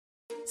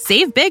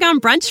Save big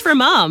on brunch for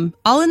mom,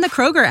 all in the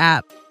Kroger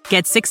app.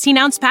 Get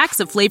 16-ounce packs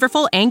of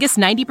flavorful Angus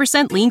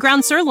 90% lean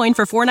ground sirloin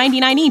for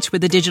 $4.99 each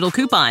with a digital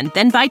coupon.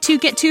 Then buy 2,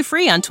 get 2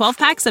 free on 12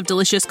 packs of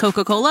delicious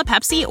Coca-Cola,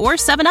 Pepsi, or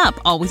 7-Up,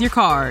 all with your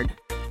card.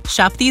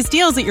 Shop these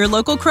deals at your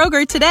local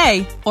Kroger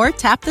today, or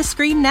tap the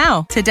screen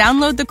now to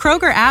download the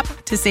Kroger app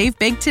to save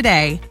big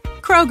today.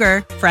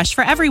 Kroger, fresh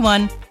for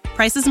everyone.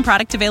 Prices and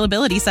product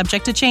availability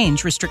subject to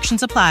change.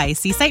 Restrictions apply.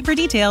 See site for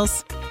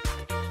details.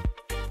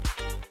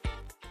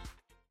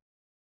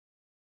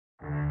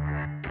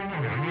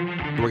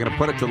 We're going to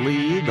put it to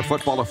Lee, the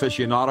football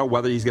aficionado,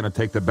 whether he's going to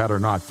take the bet or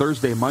not.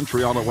 Thursday,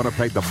 Montreal at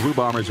Winnipeg. The Blue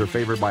Bombers are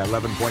favored by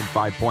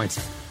 11.5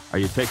 points. Are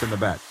you taking the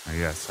bet?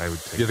 Yes, I would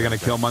take You're going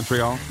to kill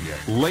Montreal?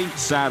 Yes. Late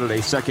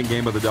Saturday, second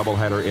game of the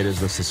doubleheader. It is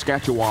the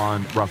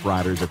Saskatchewan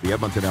Roughriders at the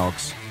Edmonton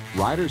Elks.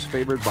 Riders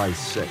favored by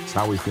 6.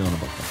 How are we feeling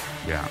about that?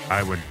 Yeah,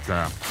 I would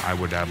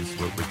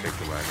absolutely take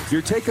the Riders.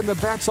 You're taking the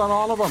bets on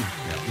all of them.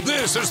 Yeah.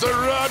 This is the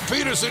Rod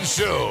Peterson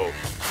Show.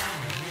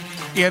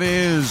 It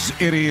is.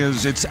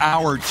 It's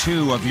hour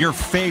 2 of your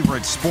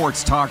favorite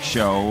sports talk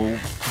show,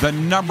 the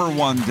number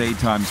 1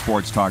 daytime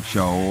sports talk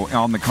show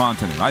on the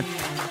continent. I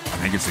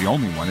think it's the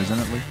only one, isn't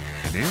it, Lee?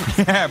 It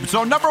is. Yeah,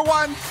 so number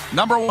one,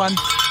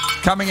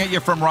 coming at you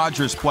from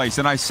Rogers Place.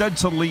 And I said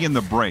to Lee in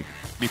the break,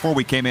 before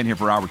we came in here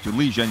for hour 2,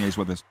 Lee Genier is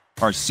with us,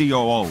 our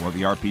COO of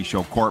the RP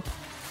Show Corp,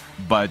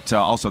 but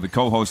also the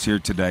co-host here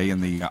today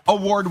and the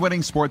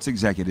award-winning sports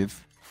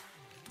executive.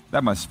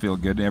 That must feel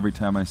good every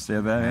time I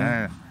say that.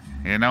 Yeah.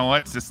 You know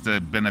what? It's just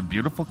been a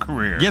beautiful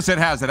career. Yes, it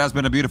has. It has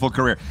been a beautiful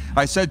career.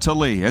 I said to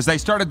Lee, as they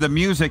started the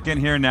music in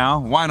here now,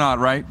 why not,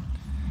 right?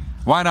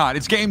 Why not?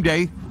 It's game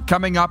day.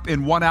 Coming up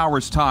in 1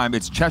 hour's time,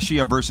 it's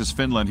Czechia versus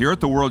Finland here at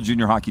the World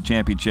Junior Hockey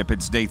Championship.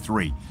 It's day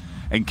 3.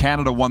 And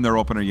Canada won their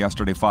opener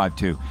yesterday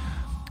 5-2.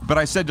 But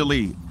I said to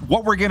Lee,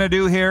 what we're going to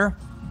do here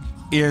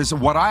is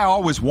what I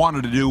always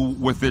wanted to do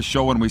with this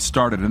show when we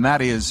started, and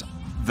that is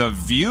The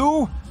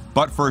View,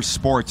 but for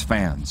sports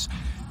fans.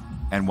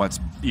 And what's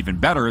even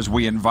better is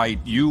we invite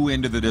you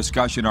into the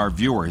discussion, our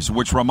viewers,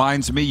 which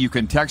reminds me you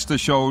can text the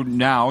show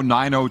now,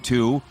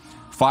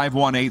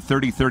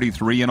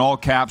 902-518-3033, in all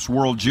caps,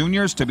 World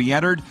Juniors, to be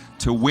entered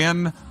to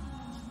win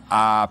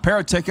a pair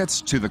of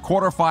tickets to the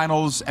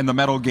quarterfinals and the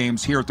medal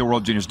games here at the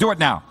World Juniors. Do it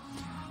now.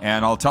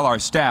 And I'll tell our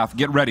staff,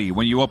 get ready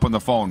when you open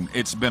the phone.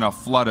 It's been a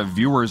flood of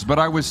viewers. But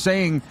I was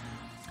saying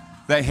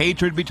the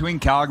hatred between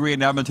Calgary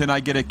and Edmonton, I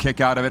get a kick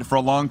out of it. For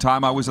a long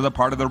time, I was a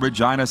part of the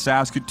Regina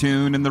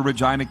Saskatoon and the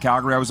Regina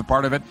Calgary. I was a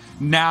part of it.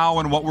 Now,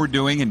 and what we're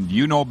doing, and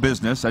you know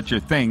business, that's your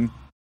thing,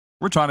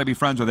 we're trying to be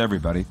friends with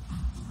everybody.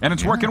 And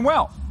it's working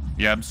well.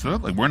 Yeah,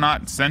 absolutely. We're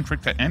not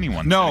centric to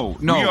anyone. No.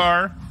 We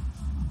are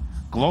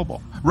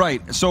global.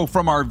 Right. So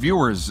from our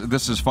viewers,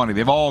 this is funny.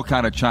 They've all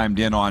kind of chimed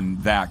in on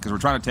that because we're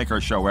trying to take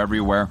our show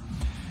everywhere.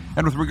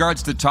 And with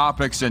regards to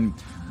topics, and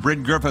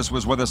Bryn Griffiths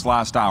was with us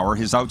last hour,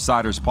 his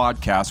Outsiders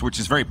podcast, which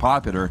is very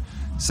popular,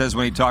 says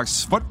when he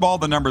talks football,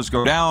 the numbers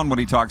go down. When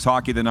he talks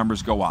hockey, the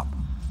numbers go up.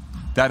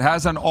 That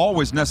hasn't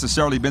always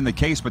necessarily been the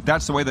case, but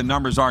that's the way the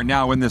numbers are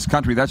now in this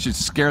country. That should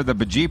scare the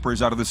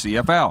bejeepers out of the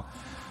CFL.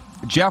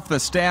 Jeff, the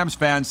Stamps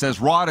fan,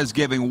 says Rod is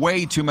giving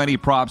way too many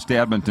props to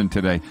Edmonton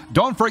today.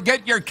 Don't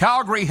forget your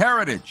Calgary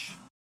heritage.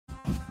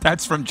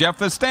 That's from Jeff,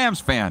 the Stamps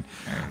fan.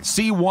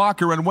 C.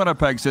 Walker in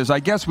Winnipeg says, I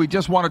guess we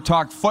just want to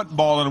talk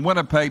football in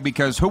Winnipeg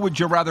because who would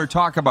you rather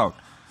talk about,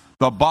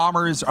 the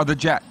Bombers or the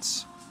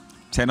Jets?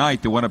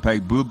 Tonight, the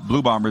Winnipeg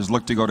Blue Bombers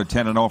look to go to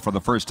 10-0 for the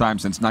first time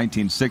since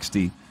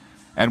 1960,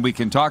 and we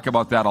can talk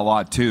about that a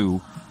lot,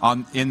 too,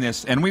 in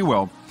this, and we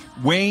will.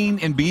 Wayne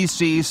in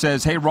BC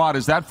says, hey, Rod,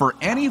 is that for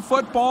any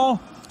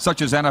football,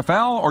 such as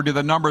NFL, or do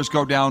the numbers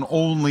go down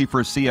only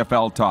for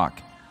CFL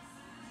talk?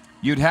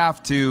 You'd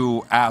have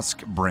to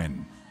ask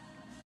Bryn.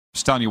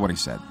 Just telling you what he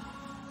said.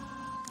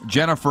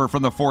 Jennifer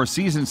from the Four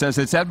Seasons says,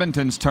 it's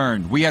Edmonton's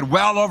turn. We had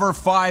well over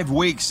 5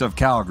 weeks of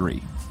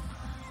Calgary.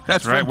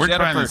 That's right. We're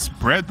Jennifer. trying to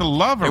spread the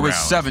love around. It was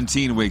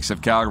 17 weeks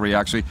of Calgary,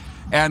 actually.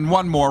 And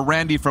one more,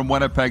 Randy from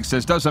Winnipeg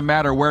says, doesn't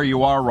matter where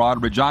you are,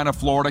 Rod, Regina,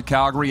 Florida,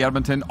 Calgary,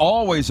 Edmonton,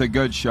 always a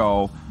good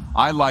show.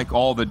 I like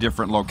all the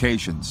different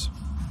locations,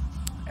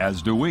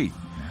 as do we.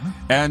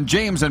 And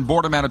James in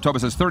Boredom, Manitoba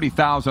says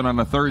 30,000 on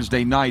a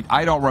Thursday night.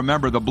 I don't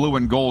remember the blue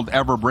and gold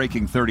ever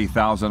breaking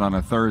 30,000 on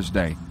a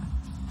Thursday.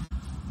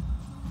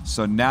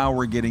 So now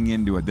we're getting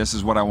into it. This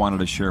is what I wanted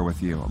to share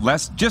with you.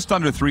 Just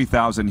under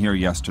 3,000 here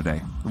yesterday.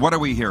 What are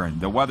we hearing?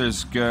 The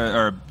weather's good,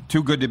 or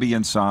too good to be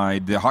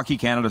inside. The Hockey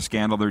Canada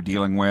scandal they're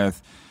dealing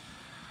with.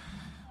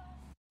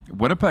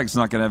 Winnipeg's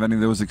not going to have any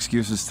of those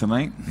excuses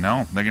tonight.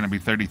 No, they're going to be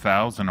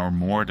 30,000 or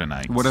more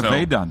tonight. What have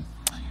they done?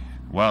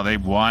 Well,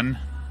 they've won.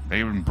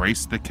 They've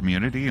embraced the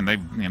community, and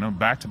they've,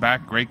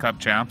 back-to-back Grey Cup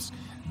champs.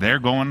 They're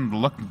going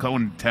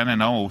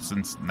 10-0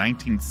 since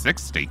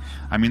 1960.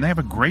 I mean, they have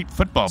a great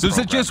football program.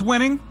 So is it just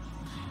winning?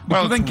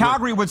 Well, then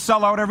Calgary would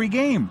sell out every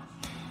game.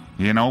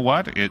 You know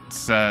what?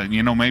 It's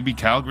maybe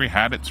Calgary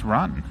had its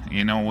run.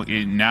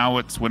 Now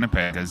it's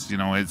Winnipeg.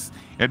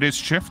 It is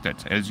shifted.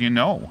 As you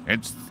know,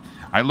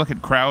 I look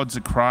at crowds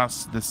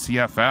across the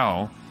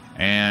CFL,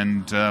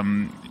 and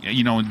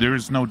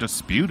there's no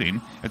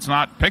disputing. It's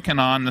not picking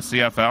on the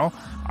CFL.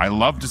 I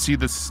love to see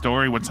this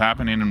story, what's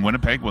happening in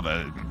Winnipeg with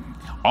a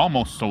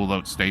almost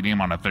sold-out stadium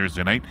on a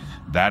Thursday night.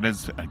 That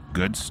is a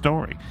good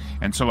story.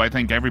 And so I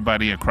think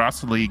everybody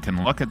across the league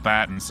can look at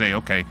that and say,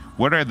 okay,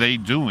 what are they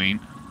doing?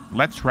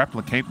 Let's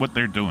replicate what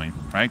they're doing,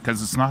 right?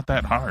 Because it's not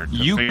that hard to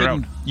figure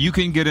out. You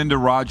can get into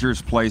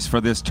Rogers Place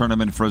for this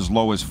tournament for as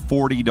low as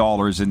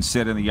 $40 and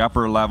sit in the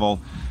upper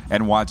level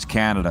and watch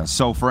Canada.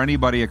 So for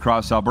anybody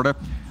across Alberta,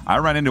 I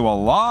ran into a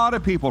lot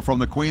of people from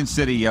the Queen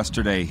City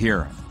yesterday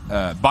here.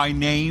 By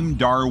name,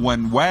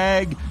 Darwin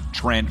Wag,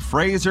 Trent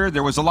Fraser.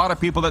 There was a lot of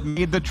people that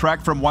made the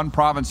trek from one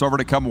province over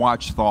to come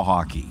watch the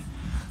hockey.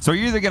 So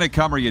you're either going to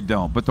come or you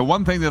don't. But the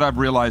one thing that I've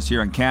realized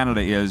here in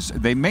Canada is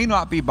they may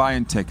not be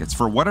buying tickets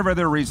for whatever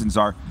their reasons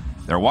are.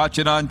 They're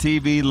watching on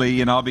TV, Lee,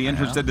 and I'll be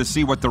interested to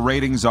see what the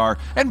ratings are.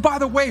 And by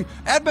the way,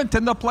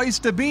 Edmonton, the place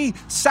to be.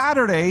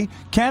 Saturday,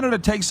 Canada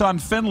takes on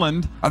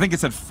Finland. I think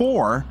it's at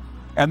 4.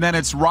 And then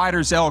it's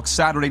Riders Elks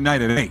Saturday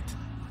night at 8.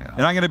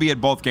 And I'm going to be at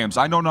both games.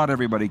 I know not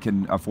everybody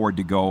can afford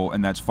to go,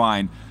 and that's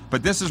fine.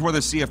 But this is where the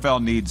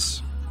CFL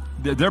needs...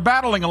 They're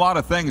battling a lot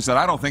of things that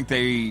I don't think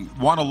they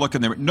want to look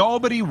in there.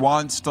 Nobody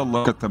wants to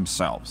look at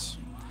themselves.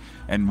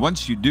 And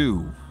once you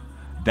do,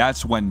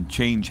 that's when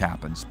change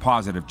happens,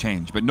 positive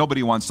change. But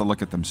nobody wants to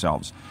look at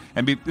themselves.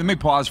 And let me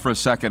pause for a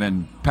second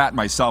and pat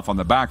myself on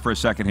the back for a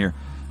second here.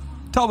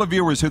 Tell the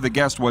viewers who the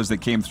guest was that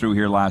came through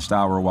here last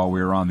hour while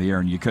we were on the air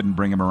and you couldn't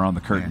bring him around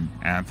the curtain.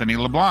 Anthony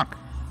LeBlanc.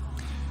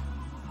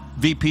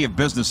 VP of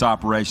Business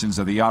Operations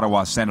of the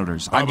Ottawa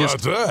Senators. I'm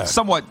just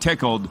somewhat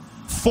tickled.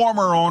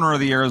 Former owner of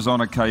the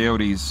Arizona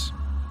Coyotes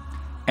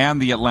and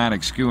the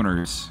Atlantic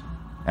Schooners.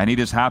 And he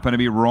just happened to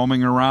be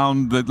roaming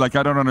around. I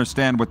don't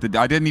understand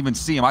I didn't even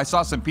see him. I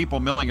saw some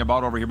people milling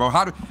about over here. But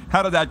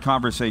how did that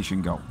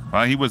conversation go?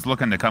 Well, he was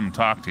looking to come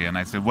talk to you. And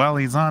I said, well,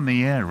 he's on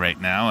the air right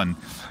now. And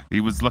he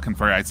was looking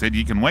I said,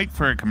 you can wait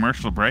for a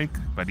commercial break.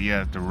 But he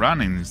had to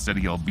run. And he said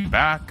he'll be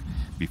back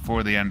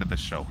before the end of the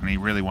show, and he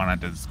really wanted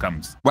to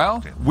come.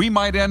 Well, we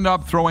might end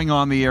up throwing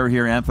on the air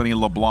here Anthony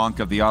LeBlanc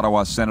of the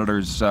Ottawa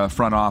Senators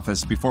front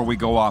office before we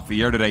go off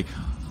the air today.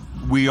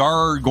 We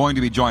are going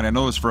to be joined, I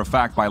know this for a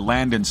fact, by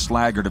Landon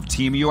Slaggert of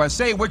Team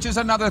USA, which is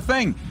another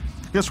thing.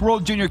 This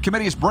World Junior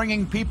Committee is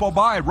bringing people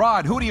by.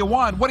 Rod, who do you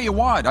want? What do you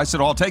want? I said,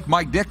 I'll take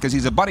Mike Dick because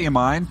he's a buddy of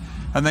mine.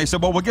 And they said,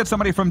 well, we'll get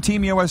somebody from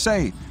Team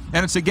USA.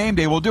 And it's a game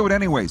day. We'll do it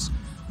anyways.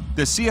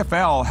 The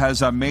CFL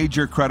has a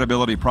major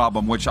credibility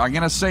problem, which I'm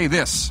going to say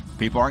this.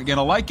 People aren't going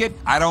to like it.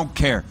 I don't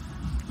care.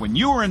 When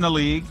you were in the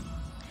league,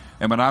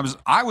 and when I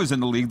was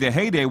in the league, the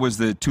heyday was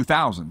the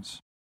 2000s,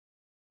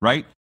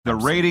 right? The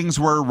ratings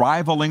were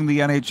rivaling the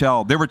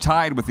NHL. They were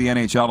tied with the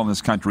NHL in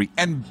this country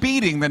and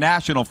beating the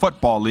National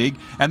Football League,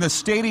 and the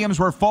stadiums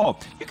were full.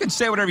 You can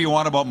say whatever you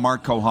want about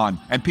Mark Cohan,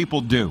 and people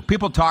do.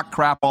 People talk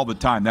crap all the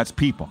time. That's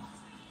people.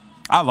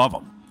 I love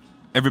them.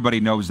 Everybody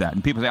knows that.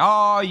 And people say,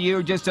 oh,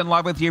 you're just in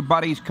love with your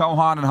buddies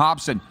Cohan and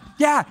Hobson.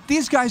 Yeah,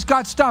 these guys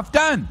got stuff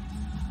done.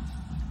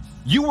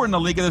 You were in the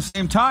league at the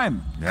same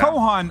time. Yeah.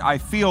 Cohan, I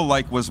feel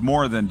like, was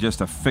more than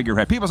just a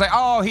figurehead. People say,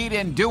 oh, he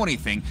didn't do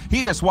anything.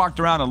 He just walked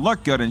around and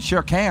looked good and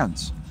shook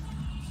hands.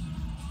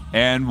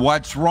 And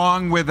what's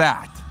wrong with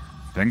that?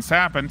 Things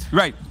happened.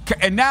 Right.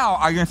 And now,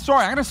 I'm going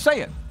to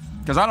say it.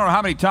 Because I don't know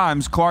how many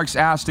times Clark's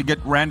asked to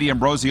get Randy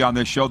Ambrosi on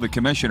this show, the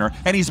commissioner,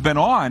 and he's been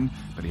on,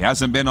 but he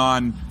hasn't been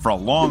on for a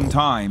long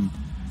time.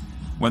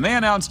 When they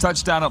announced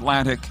Touchdown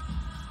Atlantic,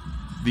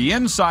 the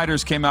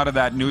insiders came out of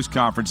that news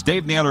conference,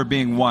 Dave Naylor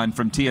being one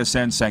from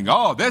TSN, saying,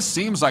 oh, this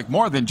seems like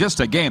more than just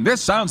a game. This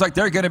sounds like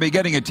they're going to be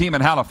getting a team in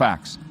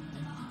Halifax.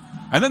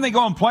 And then they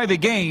go and play the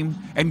game,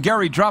 and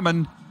Gary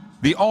Drummond,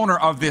 the owner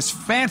of this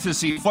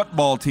fantasy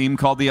football team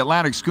called the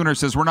Atlantic Schooner,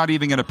 says we're not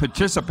even going to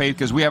participate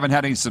because we haven't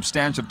had any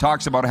substantive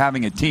talks about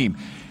having a team.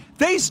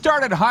 They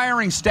started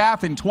hiring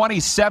staff in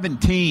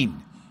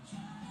 2017.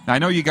 Now, I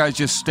know you guys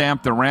just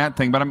stamped the rant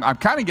thing, but I'm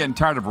kind of getting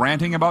tired of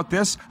ranting about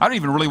this. I don't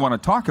even really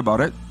want to talk about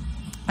it.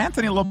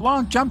 Anthony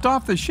LeBlanc jumped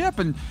off the ship,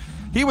 and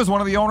he was one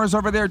of the owners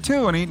over there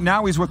too, and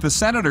now he's with the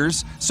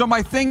Senators. So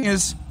my thing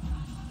is,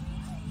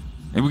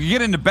 and we can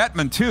get into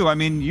Bettman too. I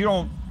mean,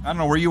 I don't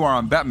know where you are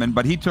on Bettman,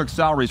 but he took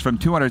salaries from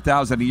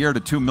 $200,000 a year to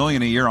 $2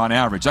 million a year on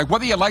average. Like,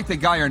 whether you like the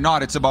guy or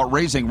not, it's about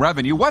raising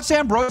revenue. What's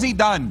Ambrosi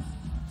done?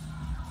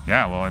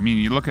 Yeah, well, I mean,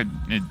 you look at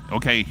it.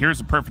 Okay, here's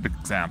a perfect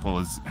example: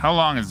 is how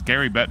long has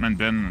Gary Bettman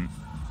been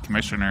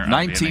commissioner?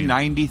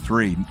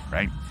 1993.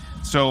 Right.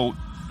 So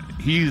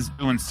he's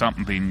doing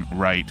something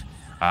right.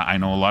 I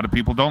know a lot of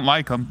people don't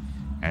like him,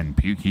 and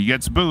he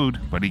gets booed,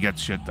 but he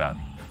gets shit done.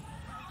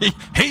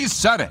 He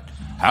said it.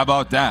 How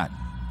about that?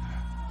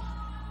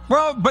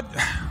 Well, but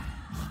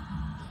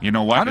you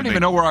know what? I don't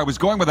even know where I was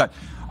going with that.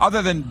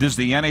 Other than, does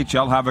the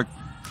NHL have a...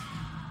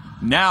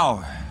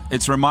 Now,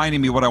 it's reminding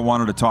me what I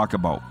wanted to talk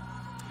about.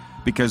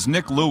 Because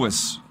Nick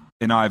Lewis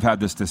and I have had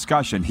this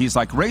discussion. He's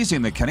like,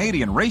 raising the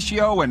Canadian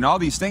ratio and all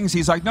these things.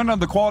 He's like, no,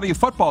 the quality of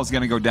football is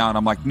going to go down.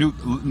 I'm like,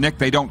 Nick,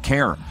 they don't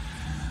care.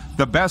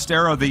 The best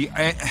era,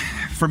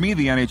 for me,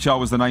 the NHL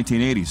was the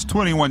 1980s.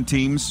 21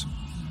 teams,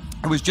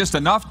 It was just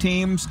enough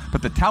teams,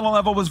 but the talent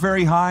level was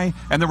very high,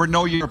 and there were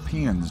no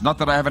Europeans. Not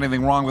that I have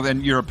anything wrong with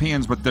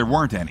Europeans, but there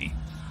weren't any.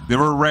 They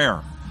were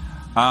rare.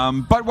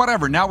 But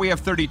whatever. Now we have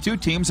 32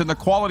 teams, and the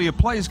quality of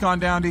play has gone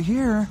down to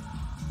here.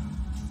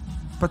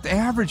 But the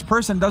average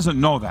person doesn't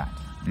know that.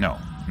 No,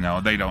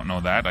 they don't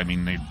know that. I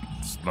mean, they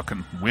look at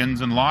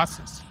wins and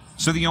losses.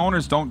 So the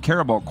owners don't care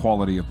about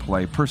quality of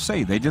play per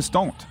se. They just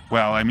don't.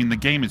 Well, I mean, the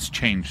game has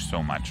changed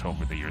so much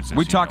over the years.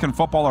 We talking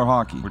football or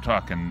hockey? We're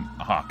talking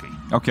hockey.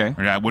 Okay.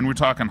 Yeah, when we're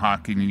talking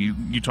hockey,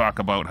 you talk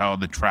about how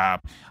the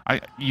trap.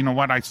 You know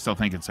what? I still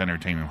think it's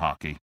entertaining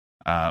hockey.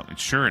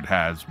 Sure, it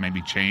has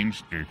maybe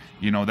changed.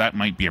 Or, that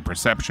might be a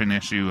perception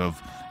issue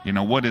of,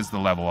 what is the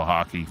level of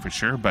hockey for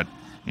sure. But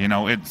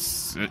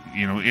it's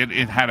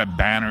it had a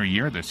banner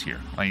year this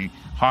year. Like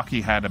hockey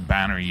had a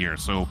banner year.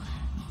 So.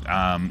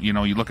 You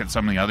look at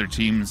some of the other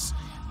teams,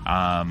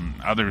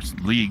 other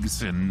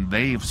leagues, and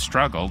they've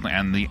struggled,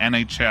 and the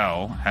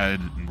NHL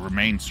had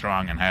remained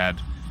strong and had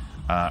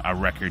a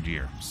record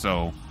year.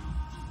 So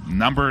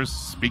numbers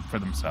speak for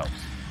themselves.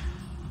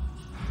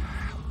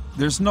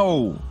 There's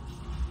no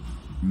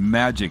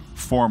magic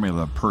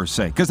formula per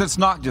se, because it's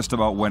not just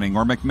about winning,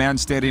 or McMahon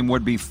Stadium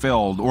would be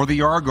filled, or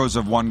the Argos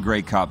have won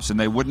Grey Cups, and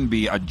they wouldn't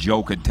be a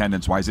joke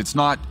attendance-wise. It's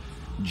not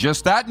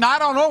just that, and I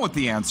don't know what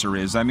the answer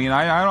is. I mean,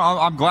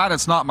 I'm glad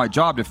it's not my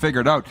job to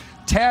figure it out.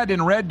 Ted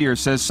in Red Deer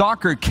says,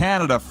 Soccer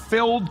Canada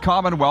filled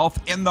Commonwealth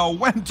in the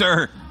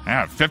winter.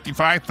 Yeah,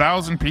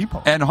 55,000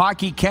 people. And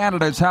Hockey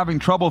Canada is having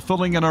trouble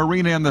filling an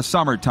arena in the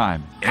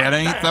summertime. It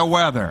ain't the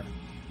weather,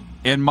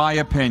 in my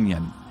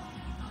opinion.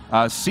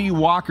 C.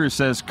 Walker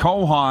says,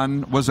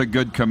 Cohan was a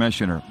good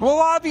commissioner. Well,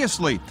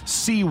 obviously.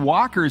 C.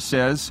 Walker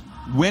says,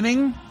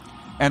 winning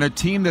and a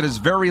team that is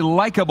very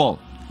likable.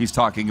 He's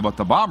talking about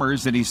the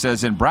Bombers, and he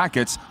says in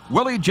brackets,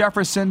 Willie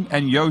Jefferson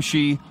and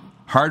Yoshi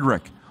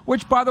Hardrick,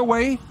 which, by the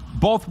way,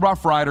 both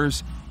Rough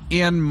Riders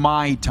in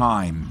my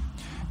time.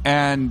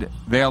 And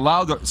they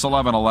allowed, it's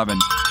 11-11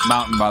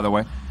 Mountain, by the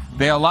way.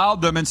 They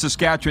allowed them in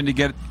Saskatchewan to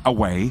get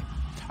away.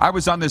 I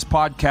was on this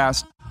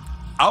podcast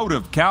out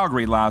of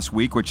Calgary last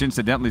week, which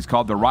incidentally is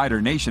called the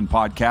Rider Nation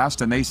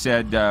podcast, and they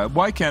said,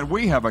 why can't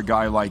we have a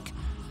guy like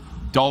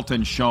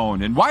Dalton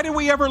Schoen? And why did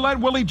we ever let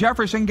Willie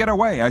Jefferson get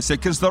away? I said,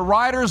 because the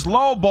Riders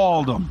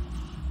lowballed him.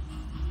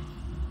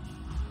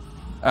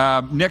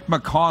 Nick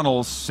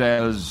McConnell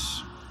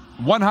says,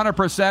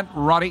 100%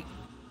 Roddy.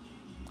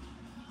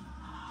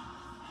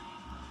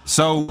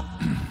 So,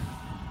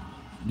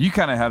 you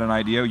kind of had an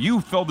idea.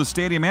 You filled the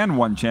stadium and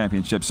won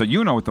championships, so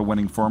you know what the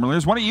winning formula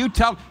is. Why don't you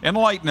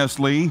enlighten us,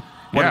 Lee,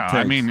 what it takes?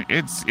 I mean,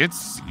 it's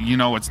it's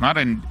not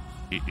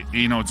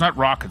it's not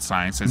rocket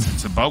science.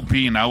 It's about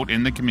being out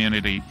in the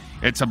community.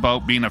 It's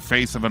about being a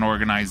face of an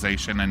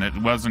organization, and it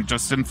wasn't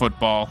just in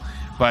football.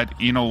 But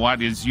you know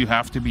what is, you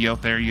have to be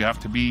out there. You have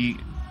to be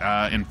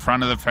in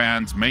front of the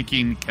fans,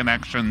 making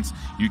connections.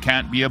 You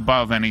can't be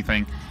above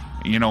anything,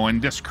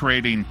 and just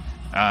creating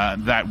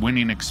that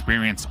winning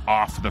experience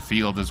off the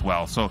field as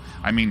well. So,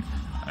 I mean,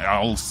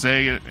 I'll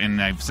say it,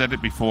 and I've said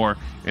it before,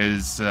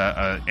 is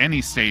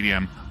any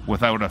stadium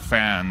without a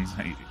fan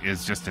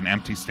is just an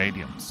empty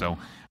stadium. So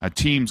a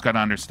team's got to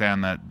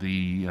understand that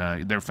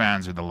their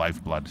fans are the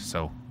lifeblood.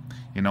 So,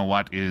 you know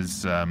what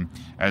is,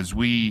 as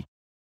we,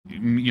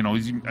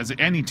 as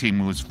any team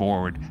moves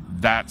forward,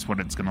 that's what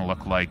it's going to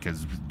look like,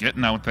 is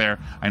getting out there.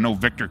 I know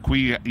Victor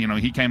Cui,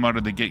 he came out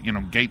of the gate,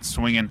 gate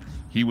swinging.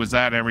 He was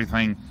at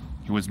everything.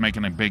 He was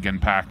making a big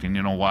impact. And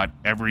you know what?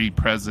 Every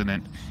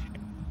president,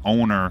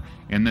 owner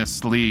in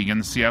this league, in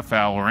the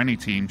CFL or any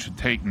team, should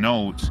take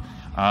note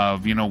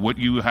of, what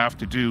you have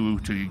to do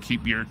to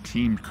keep your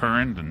team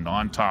current and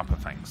on top of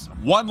things.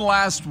 One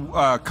last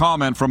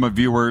comment from a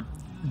viewer.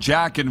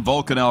 Jack in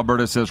Vulcan,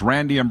 Alberta says,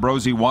 Randy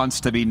Ambrosi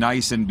wants to be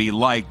nice and be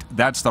liked.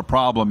 That's the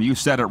problem. You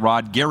said it,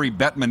 Rod. Gary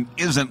Bettman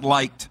isn't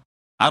liked.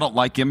 I don't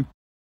like him,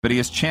 but he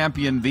has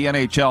championed the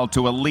NHL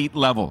to elite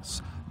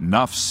levels.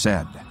 Enough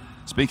said.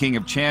 Speaking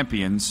of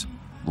champions,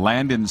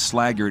 Landon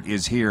Slaggert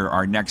is here,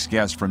 our next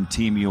guest from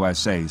Team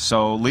USA.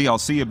 So, Lee, I'll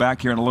see you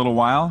back here in a little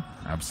while.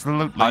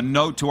 Absolutely. A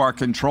note to our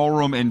control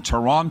room in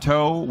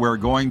Toronto. We're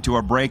going to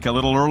a break a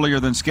little earlier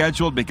than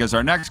scheduled because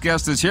our next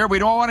guest is here. We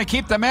don't want to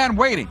keep the man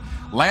waiting.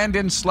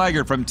 Landon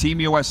Slaggert from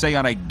Team USA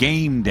on a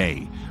game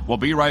day. We'll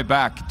be right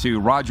back to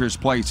Rogers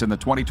Place in the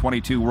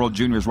 2022 World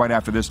Juniors right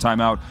after this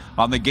timeout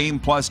on the Game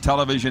Plus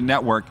television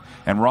network.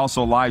 And we're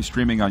also live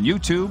streaming on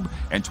YouTube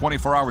and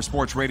 24-hour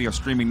sports radio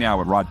streaming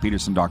now at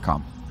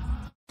rodpeterson.com.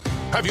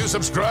 Have you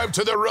subscribed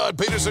to The Rod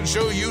Peterson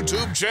Show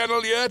YouTube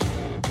channel yet?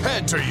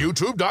 Head to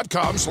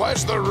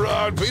youtube.com/The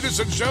Rod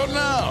Peterson Show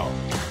now.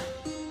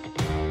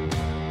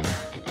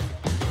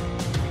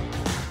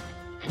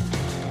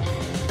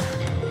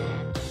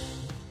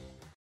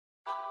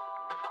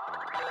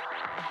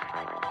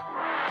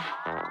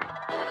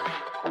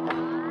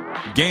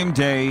 Game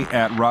day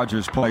at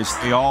Rogers Place.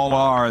 They all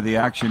are. The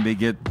action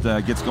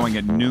gets going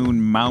at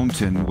noon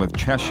Mountain with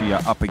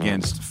Czechia up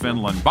against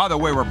Finland. By the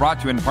way, we're brought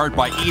to you in part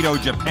by Edo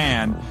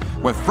Japan.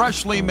 With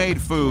freshly made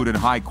food and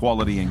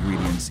high-quality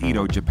ingredients,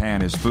 Ito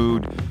Japan is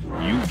food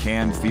you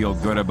can feel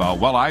good about.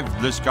 Well,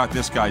 I've just got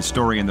this guy's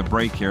story in the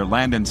break here.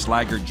 Landon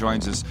Slaggert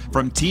joins us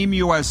from Team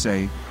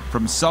USA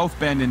from South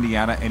Bend,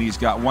 Indiana, and he's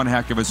got one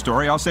heck of a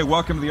story. I'll say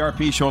welcome to the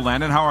RP Show,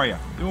 Landon. How are you?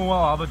 Doing well.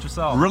 How about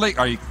yourself? Really?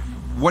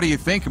 What do you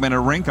think? I'm in a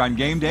rink on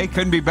game day.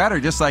 Couldn't be better,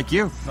 just like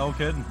you. No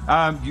kidding.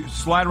 You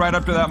slide right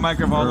up to that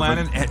microphone,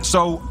 Landon.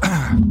 So,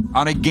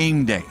 on a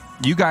game day,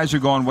 you guys are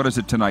going, what is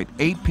it tonight?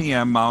 8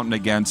 p.m. Mountain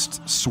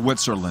against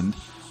Switzerland.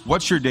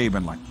 What's your day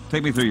been like?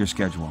 Take me through your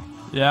schedule.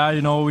 Yeah,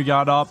 we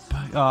got up,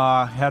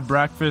 had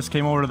breakfast,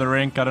 came over to the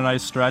rink, got a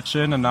nice stretch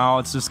in, and now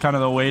it's just kind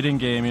of the waiting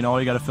game. You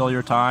got to fill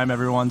your time.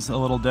 Everyone's a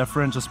little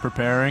different, just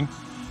preparing.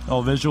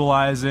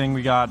 Visualizing.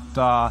 We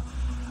got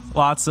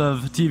lots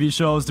of TV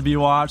shows to be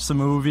watched, some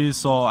movies.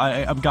 So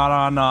I've got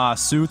on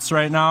Suits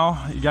right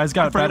now. You guys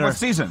got better. What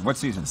season?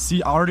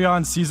 Already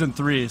on season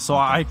 3. So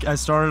I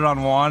started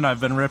on 1. I've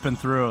been ripping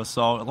through.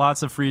 So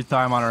lots of free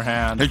time on our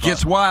hands. It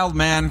gets wild,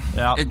 man.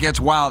 Yeah. It gets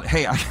wild.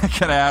 Hey, I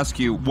got to ask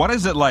you, what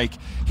is it like?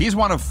 He's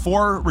one of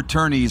 4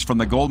 returnees from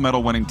the gold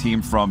medal winning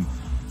team from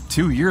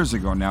 2 years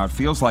ago now. It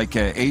feels like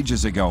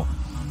ages ago.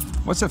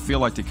 What's it feel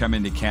like to come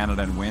into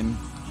Canada and win?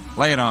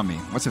 Lay it on me.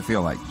 What's it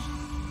feel like?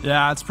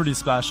 Yeah, it's pretty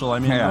special. I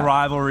mean, The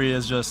rivalry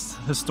is just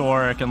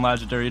historic and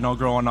legendary.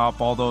 Growing up,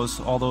 all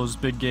those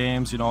big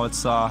games. It's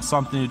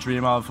something you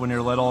dream of when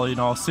you're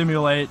little.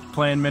 Simulate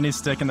playing mini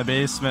stick in the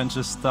basement,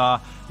 just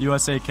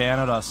USA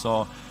Canada.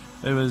 So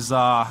it was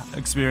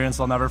experience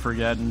I'll never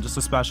forget, and just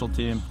a special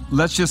team.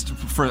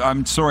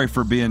 I'm sorry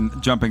for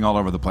jumping all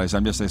over the place.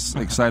 I'm just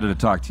excited to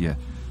talk to you.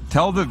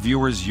 Tell the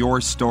viewers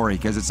your story,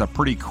 because it's a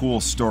pretty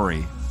cool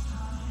story.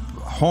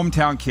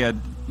 Hometown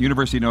kid.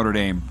 University of Notre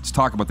Dame. Let's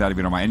talk about that if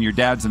you don't mind. And your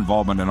dad's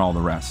involvement and all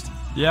the rest.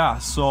 Yeah,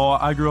 so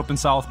I grew up in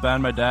South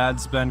Bend. My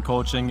dad's been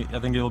coaching. I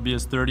think it'll be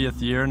his 30th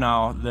year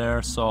now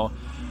there. So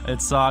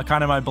it's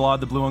kind of my blood,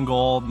 the blue and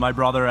gold. My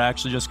brother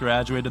actually just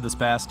graduated this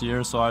past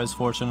year, so I was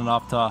fortunate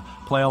enough to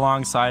play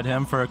alongside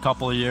him for a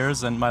couple of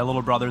years. And my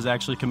little brother's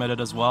actually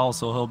committed as well,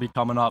 so he'll be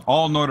coming up.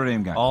 All Notre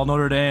Dame guys? All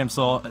Notre Dame.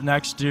 So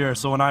next year,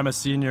 so when I'm a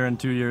senior in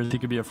 2 years, he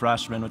could be a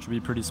freshman, which would be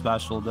pretty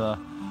special to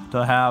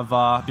have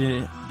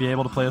be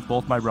able to play with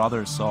both my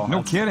brothers. So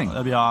no kidding.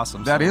 That'd be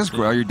awesome. That is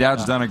great. Your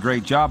dad's done a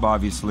great job,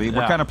 obviously.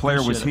 What kind of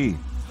player was he? You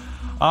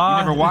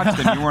never watched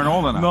him. You weren't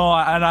old enough. No,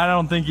 and I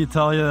don't think he'd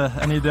tell you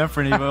any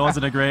different. He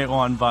wasn't a great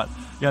one, but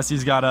yes,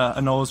 he's got a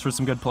nose for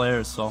some good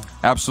players. So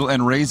absolutely,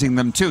 and raising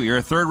them too. You're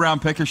a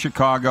third-round pick of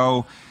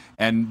Chicago,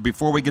 and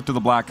before we get to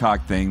the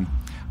Blackhawk thing,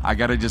 I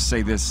got to just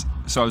say this.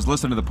 So I was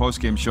listening to the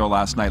post-game show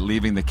last night,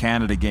 leaving the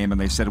Canada game, and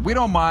they said, we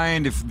don't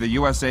mind if the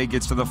USA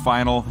gets to the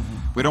final.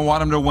 We don't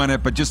want them to win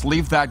it, but just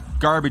leave that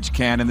garbage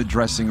can in the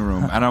dressing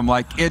room. And I'm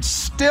like, it's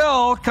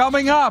still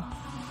coming up.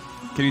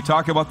 Can you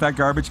talk about that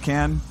garbage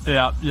can?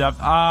 Yeah.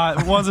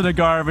 It wasn't a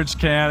garbage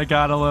can. It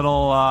got a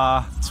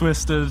little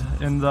twisted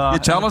in the. You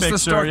tell us the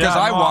story, because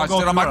I watched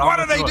it. I'm like, what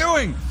are they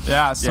doing?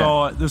 Yeah.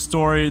 So the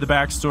story, the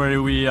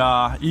backstory. We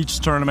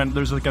each tournament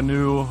there's like a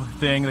new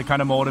thing that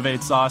kind of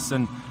motivates us,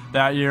 and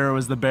that year it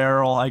was the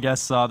barrel. I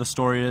guess the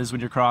story is when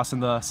you're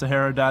crossing the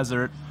Sahara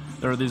Desert,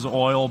 there are these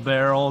oil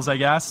barrels. I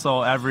guess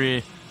so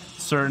every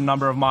certain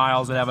number of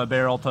miles they have a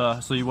barrel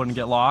so you wouldn't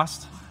get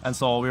lost. And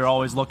so we were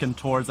always looking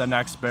towards that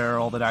next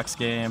barrel, the next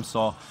game.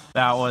 So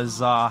that was,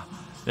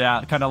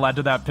 kind of led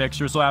to that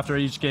picture. So after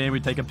each game, we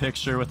take a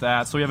picture with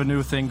that. So we have a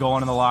new thing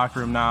going in the locker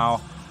room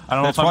now. I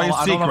don't know if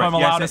I'm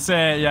allowed to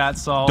say it yet,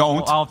 so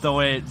I'll have to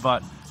wait.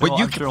 But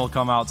I'm sure it'll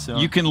come out soon.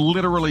 You can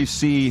literally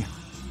see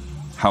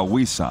how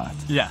we saw it.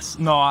 Yes.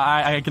 No,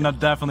 I can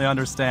definitely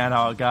understand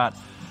how it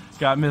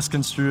got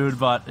misconstrued.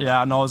 But,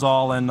 yeah, no, it was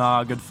all in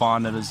good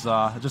fun. It was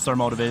just our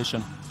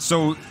motivation.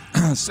 So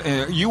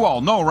you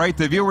all know, right?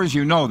 The viewers,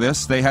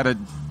 this. They had it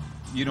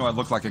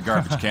looked like a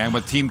garbage can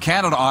with Team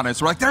Canada on it.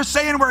 So we're like, they're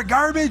saying we're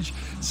garbage.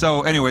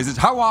 So anyways,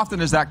 how often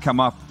does that come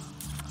up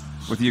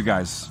with you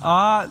guys?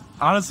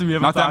 Honestly, we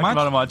haven't talked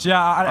about it much.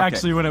 Yeah, okay.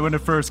 Actually, when it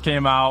first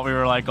came out, we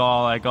were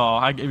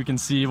we can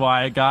see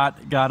why it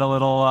got a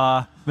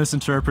little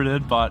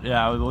misinterpreted. But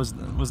yeah, it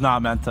was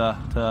not meant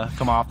to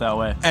come off that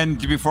way. And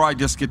before I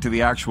just get to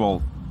the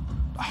actual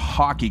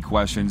hockey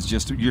questions,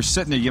 you're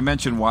sitting there, you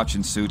mentioned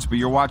watching Suits, but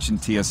you're watching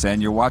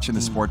TSN, you're watching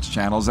the sports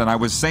channels, and I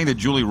was saying to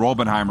Julie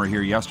Robenheimer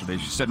here yesterday,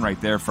 she's sitting right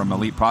there from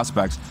Elite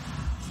Prospects,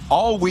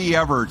 all we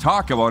ever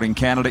talk about in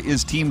Canada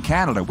is Team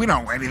Canada. We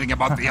don't know anything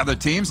about the other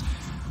teams.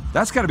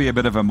 That's got to be a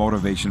bit of a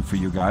motivation for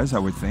you guys, I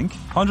would think.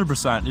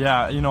 100%,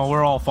 yeah.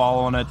 We're all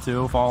following it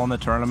too, following the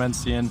tournament,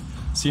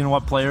 seeing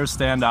what players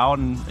stand out,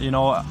 and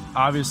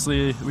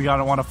obviously we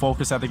gotta want to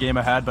focus at the game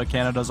ahead, but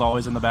Canada's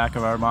always in the back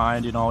of our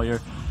mind.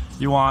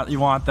 You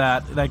want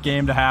that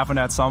game to happen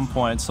at some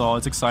point, so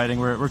it's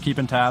exciting. We're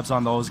keeping tabs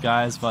on those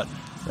guys, but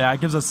yeah,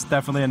 it gives us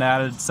definitely an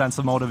added sense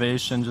of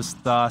motivation just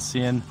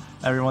seeing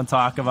everyone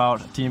talk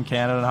about Team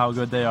Canada and how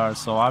good they are.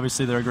 So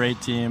obviously they're a great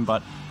team,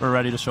 but we're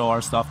ready to show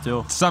our stuff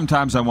too.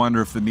 Sometimes I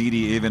wonder if the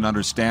media even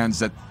understands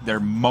that they're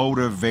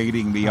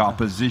motivating the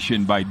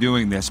opposition by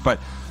doing this. But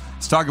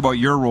Let's talk about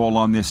your role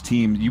on this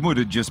team. You would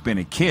have just been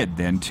a kid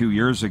then 2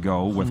 years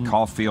ago with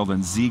Caulfield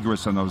and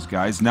Zegras and those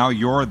guys. Now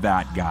you're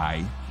that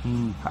guy.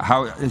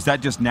 How has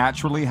that just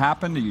naturally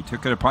happened? You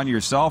took it upon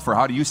yourself, or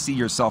how do you see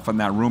yourself in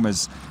that room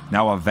as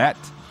now a vet?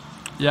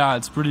 Yeah,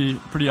 it's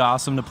pretty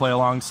awesome to play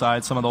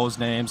alongside some of those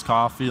names: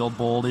 Caulfield,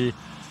 Boldy,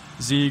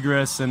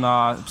 Zegras,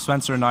 and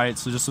Spencer Knight.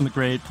 So just some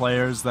great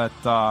players that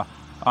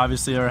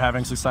obviously are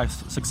having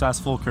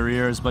successful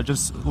careers, but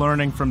just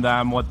learning from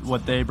them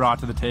what they brought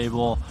to the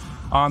table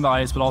on the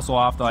ice, but also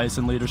off the ice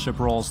in leadership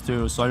roles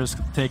too. So I just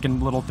taken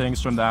little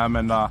things from them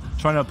and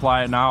trying to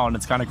apply it now. And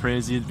it's kind of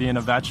crazy being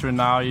a veteran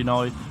now. You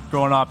know,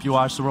 growing up, you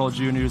watch the World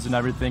Juniors and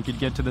everything. You'd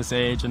get to this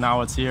age, and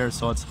now it's here.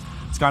 So it's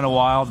kind of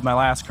wild. My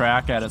last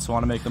crack at it, so I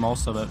want to make the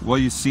most of it. Well,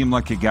 you seem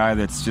like a guy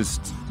that's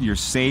just, you're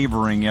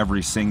savoring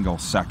every single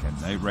second,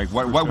 right?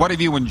 What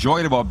have you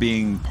enjoyed about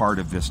being part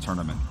of this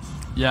tournament?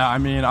 Yeah, I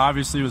mean,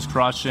 obviously it was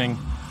crushing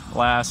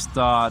last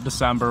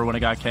December when it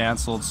got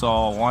canceled.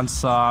 So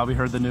once we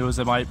heard the news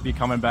it might be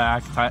coming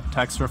back,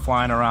 texts were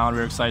flying around. We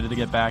were excited to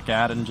get back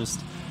at it and just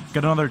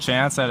get another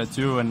chance at it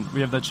too. And we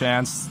have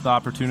the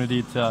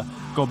opportunity to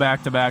go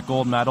back-to-back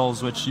gold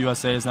medals, which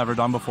USA has never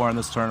done before in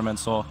this tournament.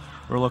 So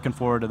we're looking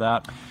forward to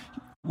that.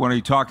 When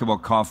you talk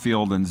about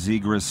Caulfield and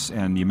Zegras,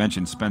 and you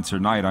mentioned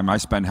Spencer Knight, I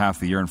spend half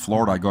the year in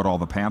Florida. I go to all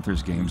the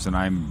Panthers games, and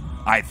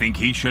I think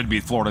he should be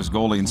Florida's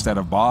goalie instead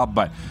of Bob,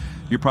 but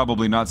you're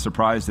probably not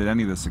surprised at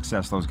any of the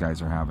success those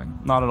guys are having.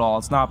 Not at all.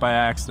 It's not by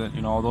accident.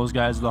 You know, those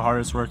guys are the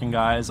hardest working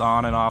guys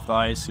on and off the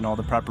ice. You know,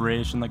 the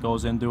preparation that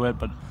goes into it,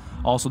 but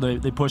also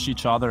they push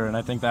each other, and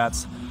I think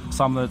that's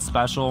something that's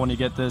special when you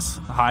get this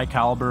high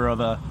caliber of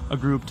a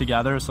group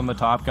together, some of the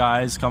top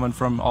guys coming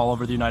from all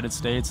over the United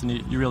States, and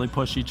you really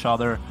push each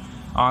other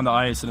on the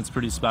ice, and it's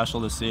pretty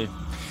special to see.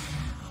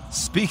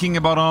 Speaking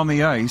about on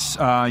the ice,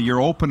 your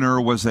opener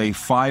was a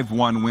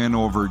 5-1 win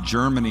over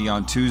Germany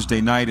on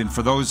Tuesday night. And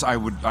for those,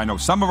 I know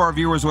some of our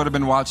viewers would have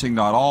been watching,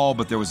 not all,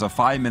 but there was a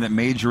 5-minute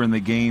major in the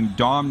game.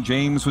 Dom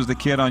James was the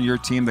kid on your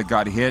team that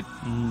got hit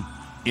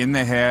in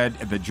the head.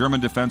 The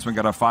German defenseman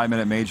got a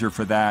 5-minute major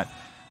for that.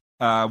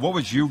 What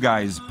was you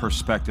guys'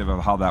 perspective of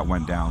how that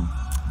went down?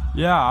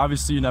 Yeah,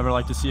 obviously you never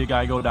like to see a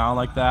guy go down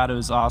like that. It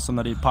was awesome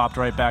that he popped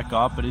right back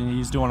up, but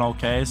he's doing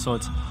okay, so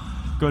it's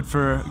good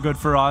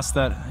for us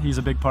that he's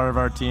a big part of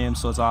our team,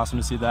 so it's awesome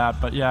to see that.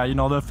 But yeah, you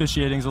know, the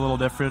officiating's a little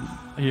different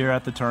here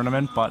at the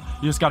tournament, but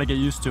you just got to get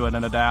used to it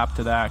and adapt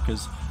to that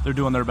because they're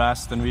doing their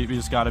best, and we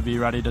just got to be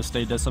ready to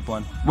stay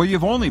disciplined. Well,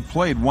 you've only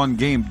played one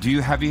game.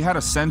 Have you had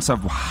a sense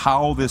of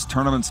how this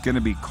tournament's going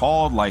to be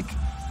called? Like,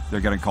 they're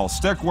going to call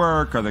stick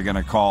work? Are they going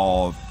to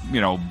call,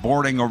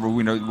 boarding over,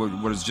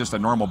 what is just a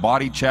normal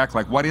body check?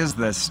 Like, what is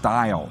the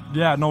style?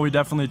 Yeah, no, we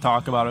definitely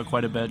talk about it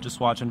quite a bit,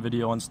 just watching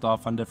video and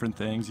stuff on different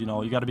things.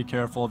 You got to be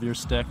careful of your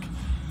stick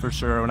for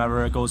sure.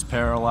 Whenever it goes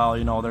parallel,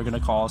 they're going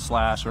to call a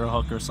slash or a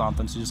hook or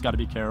something, so you just got to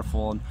be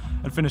careful.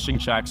 And finishing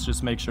checks,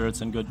 just make sure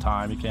it's in good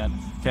time. You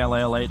can't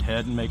lay a late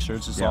hit and make sure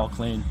it's just all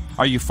clean.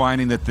 Are you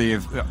finding that the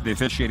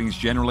officiating is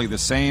generally the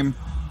same,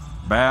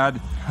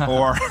 bad,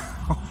 or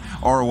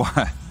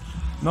what?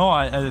 No,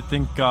 I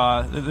think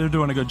they're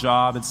doing a good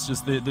job. It's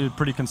just they're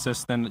pretty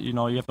consistent. You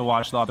have to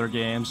watch the other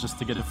games just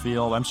to get a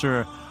feel. I'm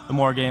sure the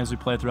more games we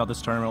play throughout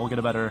this tournament, we'll get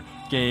a better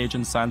gauge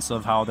and sense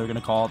of how they're going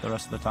to call it the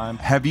rest of the time.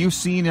 Have you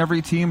seen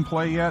every team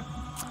play yet?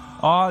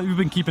 We've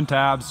been keeping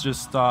tabs,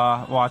 just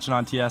watching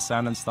on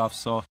TSN and stuff.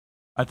 So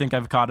I think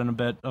I've caught in a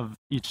bit of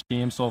each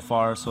team so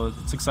far. So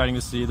it's exciting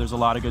to see. There's a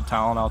lot of good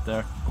talent out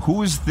there.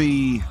 Who's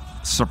the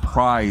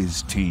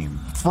surprise team?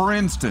 For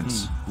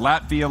instance,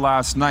 Latvia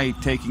last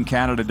night taking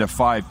Canada to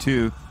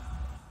 5-2.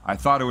 I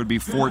thought it would be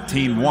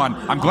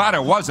 14-1. I'm glad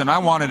it wasn't. I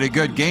wanted a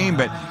good game,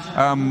 but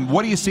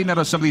what do you see out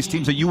of some of these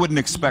teams that you wouldn't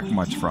expect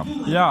much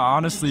from? Yeah,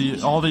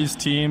 honestly, all these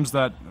teams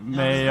that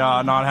may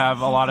not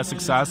have a lot of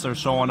success are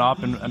showing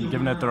up and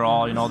giving it their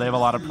all. They have a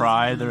lot of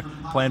pride. They're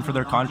playing for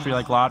their country,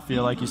 like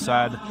Latvia, like you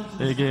said.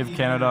 They gave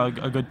Canada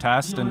a good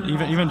test, and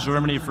even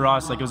Germany for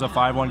us, like it was a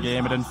 5-1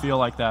 game. It didn't feel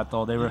like that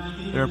though. They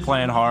were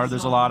playing hard.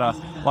 There's a lot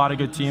of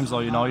good teams though.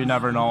 You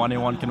never know.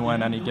 Anyone can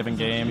win any given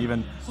game.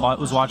 Even I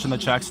was watching the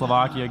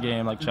Czech-Slovakia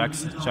game, like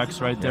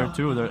Czechs right there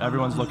too.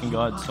 Everyone's looking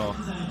good. So,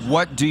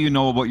 what do you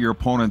know about your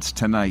opponents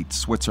tonight,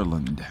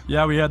 Switzerland?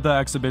 Yeah, we had the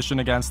exhibition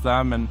against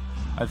them, and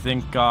I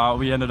think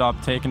we ended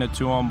up taking it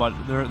to them, but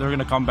they're going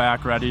to come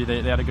back ready.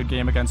 They had a good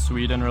game against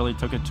Sweden, really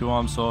took it to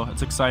them, so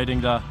it's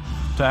exciting to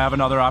have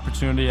another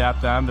opportunity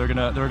at them. They're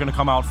gonna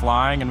come out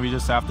flying, and we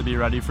just have to be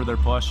ready for their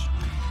push.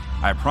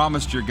 I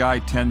promised your guy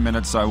 10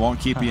 minutes, so I won't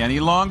keep you any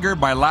longer.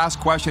 My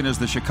last question is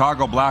the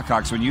Chicago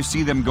Blackhawks. When you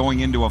see them going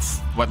into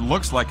what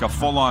looks like a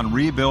full-on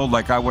rebuild,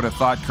 like I would have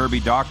thought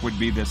Kirby Dach would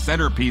be the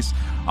centerpiece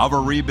of a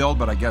rebuild,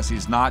 but I guess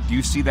he's not. Do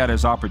you see that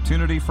as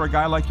opportunity for a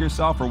guy like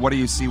yourself, or what do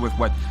you see with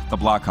what the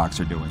Blackhawks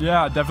are doing?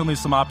 Yeah, definitely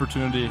some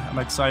opportunity. I'm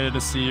excited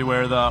to see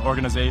where the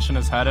organization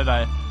is headed.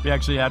 We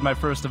actually had my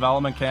first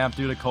development camp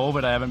due to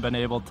COVID. I haven't been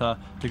able to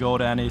go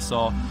to any,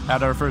 so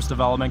at our first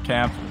development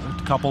camp,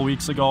 a couple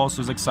weeks ago, so it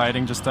was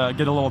exciting just to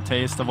get a little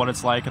taste of what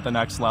it's like at the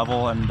next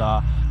level, and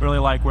really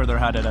like where they're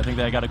headed. I think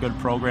they got a good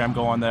program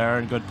going there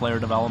and good player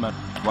development.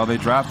 Well, they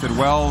drafted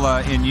well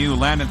in you.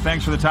 Landon,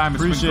 thanks for the time.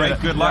 It's Appreciate been great.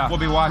 it. Good luck. Yeah. We'll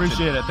be watching.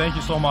 Appreciate it. Thank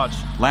you so much.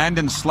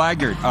 Landon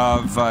Slaggert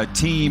of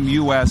Team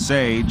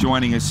USA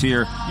joining us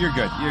here. You're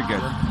good.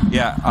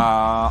 Yeah,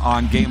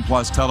 on Game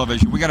Plus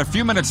Television. We got a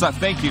few minutes left.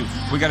 Thank you.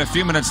 We got a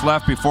few minutes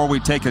left before we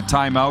take a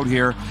timeout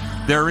here.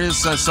 There is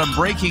some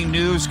breaking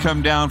news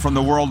come down from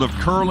the world of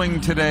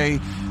curling today.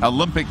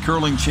 Olympic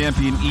curling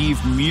champion Eve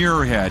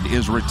Muirhead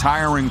is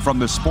retiring from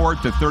the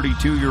sport. The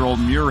 32-year-old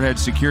Muirhead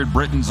secured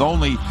Britain's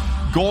only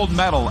gold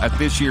medal at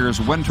this year's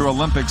Winter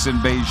Olympics in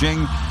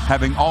Beijing,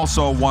 having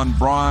also won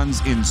bronze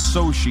in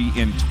Sochi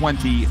in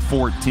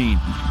 2014.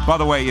 By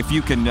the way, if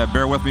you can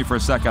bear with me for a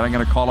second, I'm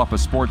going to call up a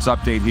sports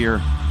update here,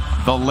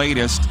 the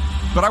latest.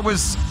 But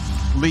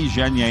Lee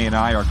Genier and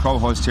I, our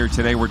co-host here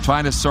today, we're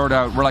trying to sort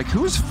out, we're like,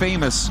 who's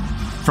famous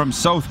from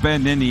South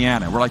Bend,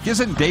 Indiana? We're like,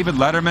 isn't David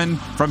Letterman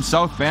from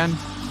South Bend?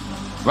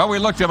 Well, we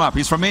looked him up.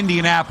 He's from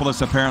Indianapolis,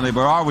 apparently,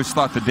 but I always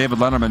thought that David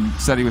Letterman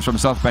said he was from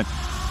South Bend.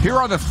 Here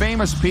are the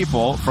famous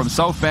people from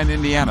South Bend,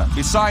 Indiana,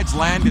 besides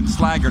Landon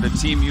Slaggert at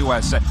Team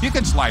USA. You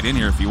can slide in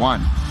here if you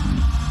want.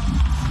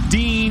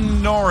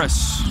 Dean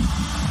Norris.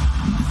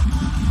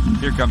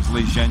 Here comes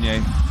Lee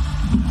Genier.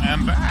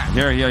 I'm back.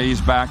 Here,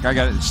 he's back. I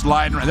got it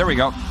sliding. There we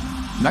go.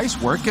 Nice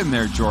work in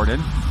there, Jordan.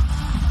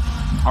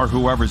 Or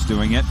whoever's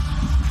doing it.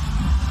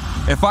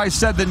 If I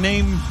said the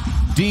name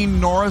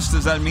Dean Norris,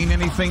 does that mean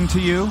anything to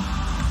you?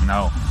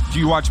 No. Do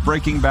you watch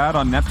Breaking Bad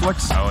on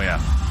Netflix? Oh, yeah.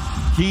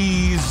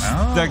 He's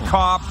the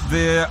cop,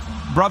 the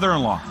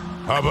brother-in-law.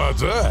 How about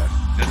that?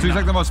 So he's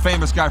like the most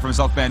famous guy from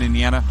South Bend,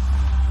 Indiana.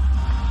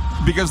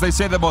 Because they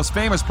say the most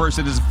famous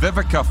person is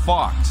Vivica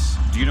Fox.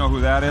 Do you know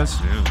who that is?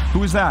 I do.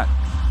 Who is that?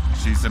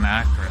 She's an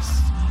actress.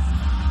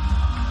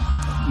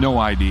 No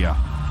idea.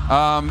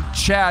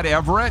 Chad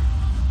Everett,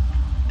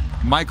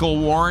 Michael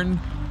Warren,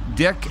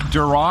 Dick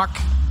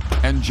Durock,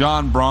 and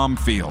John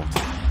Bromfield.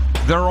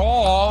 They're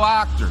all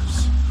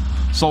actors.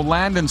 So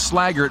Landon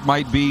Slaggert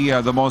might be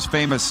the most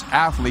famous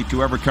athlete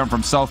to ever come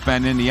from South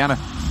Bend, Indiana.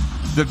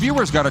 The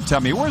viewers got to tell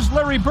me, where's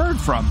Larry Bird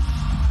from?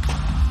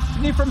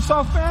 Isn't he from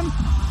South Bend?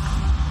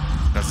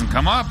 Doesn't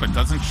come up. It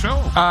doesn't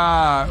show.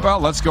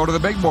 Well, let's go to the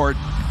big board.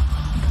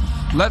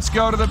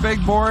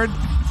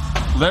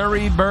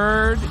 Larry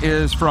Bird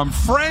is from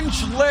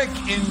French Lick,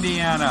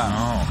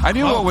 Indiana. I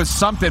knew it was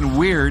something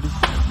weird.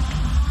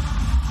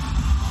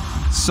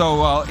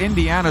 So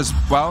Indiana's,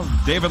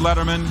 David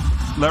Letterman,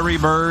 Larry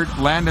Bird,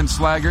 Landon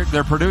Slaggert,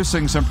 they're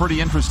producing some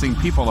pretty interesting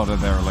people out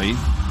of there, Lee.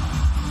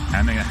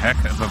 And a heck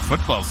of a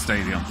football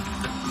stadium.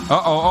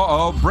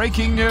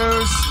 Breaking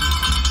news.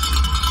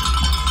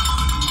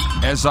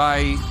 As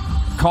I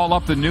call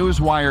up the news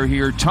wire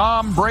here,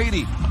 Tom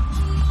Brady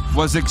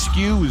was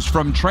excused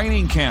from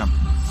training camp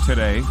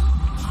today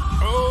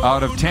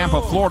out of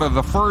Tampa, Florida.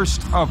 The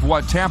first of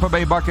what Tampa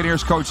Bay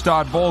Buccaneers coach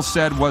Todd Bowles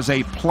said was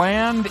a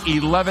planned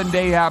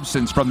 11-day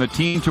absence from the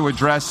team to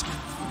address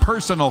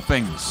personal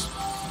things.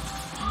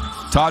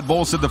 Todd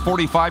Bowles said the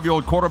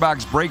 45-year-old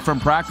quarterback's break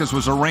from practice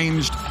was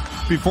arranged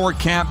before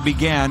camp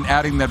began,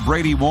 adding that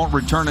Brady won't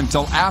return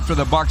until after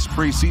the Bucs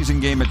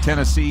preseason game at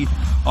Tennessee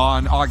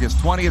on August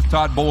 20th.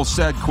 Todd Bowles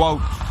said,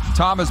 quote,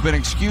 Tom has been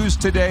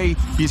excused today.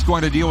 He's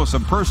going to deal with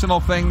some personal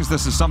things.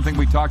 This is something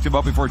we talked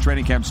about before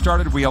training camp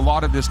started. We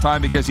allotted this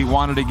time because he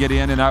wanted to get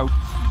in and out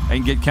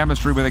and get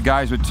chemistry with the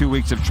guys with 2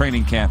 weeks of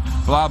training camp.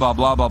 Blah, blah,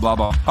 blah, blah, blah,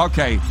 blah.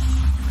 Okay,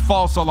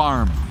 false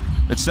alarm.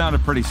 It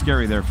sounded pretty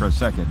scary there for a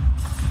second.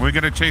 We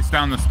got to chase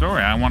down the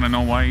story. I want to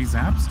know why he's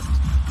absent.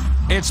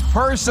 It's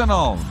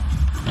personal.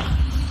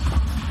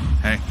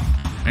 Hey,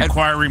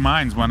 inquiry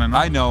minds want to know.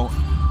 I know.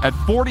 At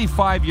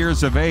 45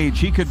 years of age,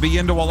 he could be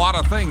into a lot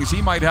of things.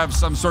 He might have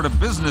some sort of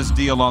business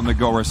deal on the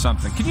go or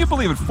something. Can you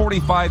believe at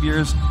 45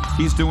 years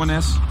he's doing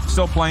this?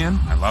 Still playing?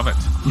 I love it.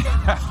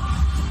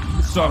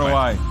 So do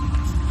I.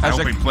 I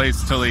hope he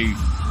plays till he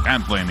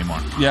can't play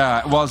anymore.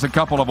 Yeah, well, as a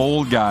couple of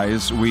old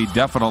guys, we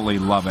definitely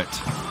love it.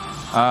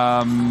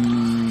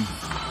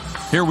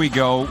 Here we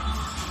go.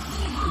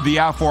 The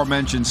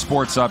aforementioned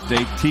sports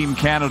update. Team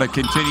Canada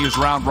continues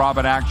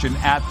round-robin action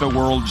at the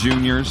World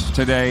Juniors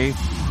today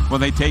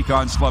when they take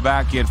on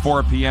Slovakia at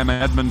 4 p.m.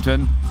 in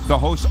Edmonton. The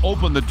hosts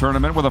opened the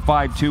tournament with a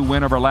 5-2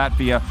 win over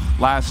Latvia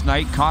last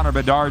night. Connor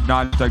Bedard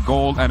notched a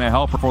goal and a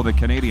helper for the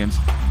Canadians.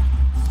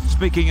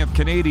 Speaking of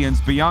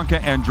Canadians, Bianca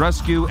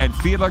Andreescu and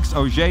Felix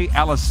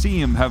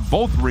Auger-Aliassime have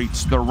both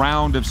reached the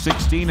round of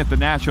 16 at the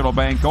National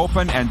Bank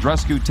Open.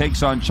 Andreescu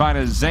takes on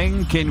China's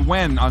Zheng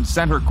Qinwen on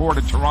center court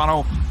in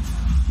Toronto,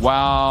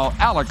 while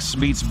Alex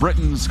meets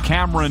Britain's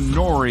Cameron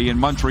Norrie in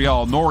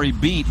Montreal. Norrie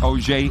beat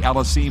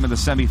Auger-Aliassime in the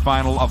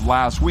semifinal of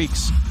last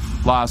week's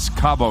Los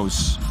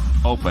Cabos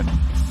Open.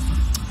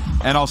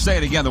 And I'll say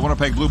it again, the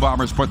Winnipeg Blue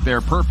Bombers put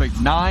their perfect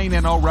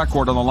 9-0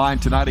 record on the line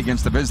tonight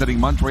against the visiting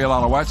Montreal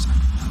Alouettes.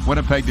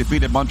 Winnipeg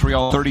defeated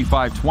Montreal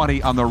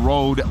 35-20 on the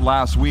road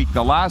last week.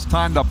 The last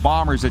time the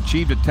Bombers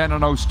achieved a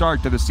 10-0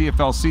 start to the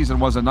CFL season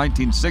was in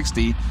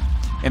 1960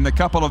 in the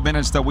couple of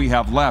minutes that we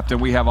have left, and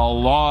we have a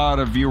lot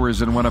of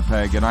viewers in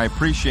Winnipeg, and I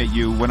appreciate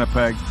you,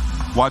 Winnipeg,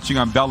 watching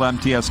on Bell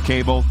MTS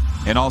Cable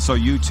and also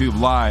YouTube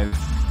Live.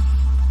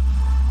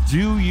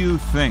 Do you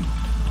think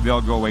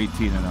they'll go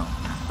 18-0?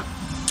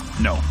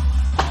 No.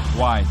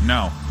 Why?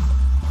 No.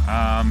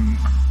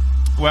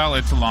 Well,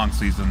 it's a long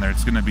season.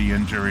 There's going to be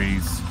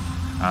injuries.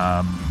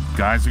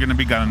 Guys are going to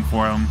be gunning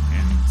for them.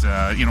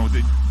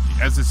 And,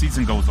 as the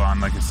season goes on,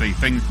 like I say,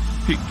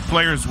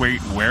 players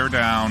wear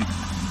down.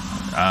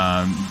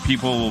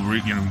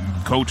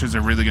 Coaches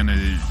are really going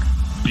to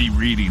be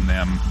reading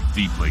them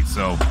deeply.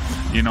 So,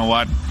 you know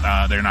what?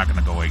 They're not going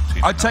to go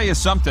 18. I'll tell you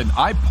something.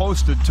 I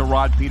posted to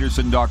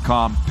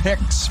rodpeterson.com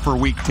picks for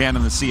Week 10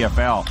 in the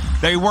CFL.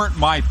 They weren't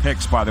my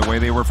picks, by the way.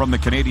 They were from the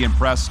Canadian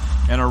Press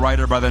and a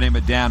writer by the name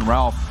of Dan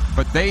Ralph.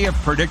 But they have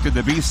predicted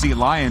the BC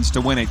Lions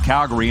to win at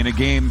Calgary in a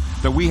game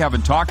that we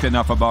haven't talked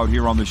enough about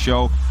here on the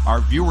show. Our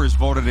viewers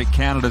voted it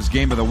Canada's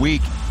Game of the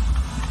Week.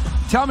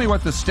 Tell me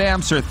what the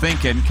Stamps are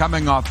thinking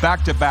coming off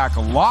back-to-back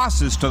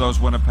losses to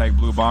those Winnipeg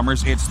Blue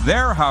Bombers. It's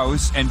their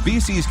house, and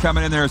BC's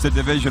coming in there as a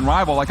division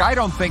rival. I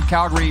don't think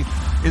Calgary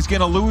is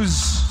going to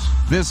lose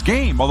this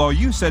game, although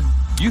you said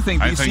you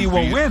think BC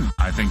will win.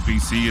 I think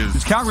BC is...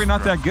 Is Calgary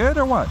not that good,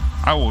 or what?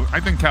 I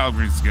think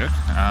Calgary's good.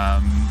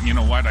 You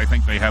know what? I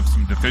think they have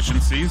some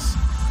deficiencies,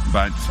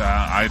 but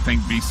I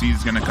think BC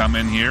is going to come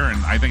in here,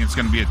 and I think it's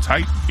going to be a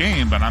tight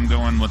game, but I'm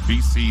going with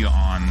BC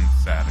on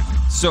Saturday.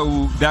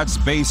 So that's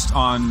based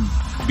on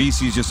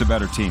BC's just a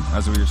better team,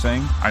 that's what you're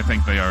saying? I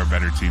think they are a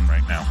better team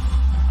right now.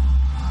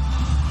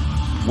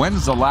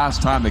 When's the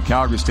last time the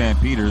Calgary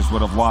Stampeders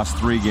would have lost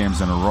 3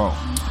 games in a row?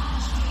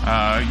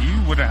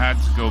 You would have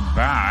had to go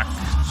back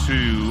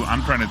to,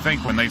 I'm trying to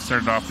think, when they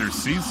started off their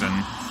season,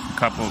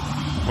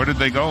 where did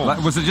they go?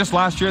 Was it just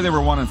last year? They were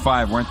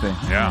 1-5, weren't they?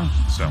 Yeah,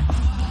 so.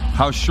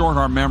 How short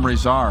our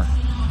memories are.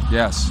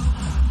 Yes.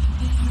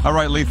 All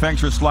right, Lee,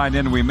 thanks for sliding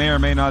in. We may or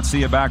may not see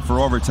you back for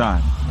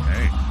overtime.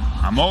 Hey,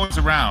 I'm always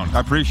around.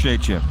 I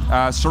appreciate you.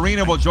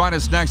 Serena will join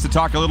us next to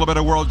talk a little bit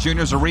of World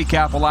Juniors, a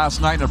recap of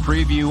last night, and a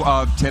preview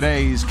of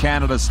today's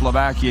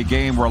Canada-Slovakia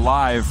game. We're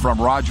live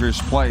from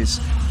Rogers Place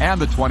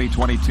and the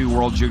 2022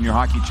 World Junior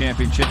Hockey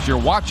Championships. You're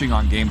watching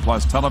on Game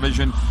Plus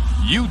Television,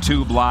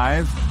 YouTube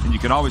Live, and you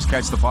can always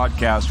catch the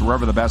podcast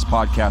wherever the best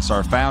podcasts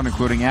are found,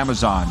 including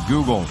Amazon,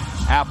 Google,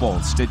 Apple,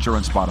 Stitcher,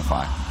 and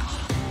Spotify.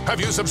 Have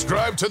you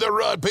subscribed to the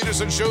Rod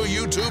Peterson Show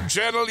YouTube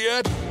channel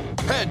yet?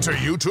 Head to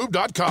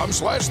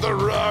youtube.com/The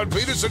Rod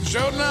Peterson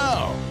Show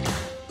now.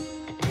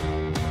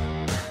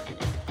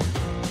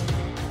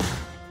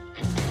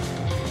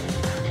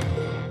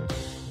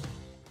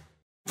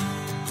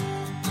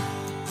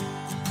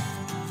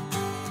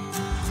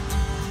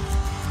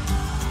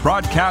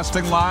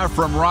 Broadcasting live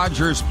from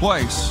Rogers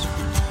Place,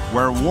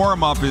 where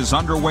warm-up is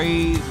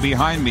underway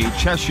behind me.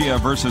 Czechia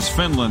versus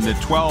Finland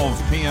at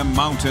 12 p.m.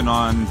 Mountain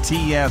on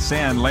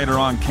TSN. Later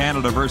on,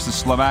 Canada versus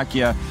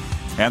Slovakia,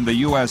 and the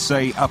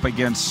USA up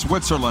against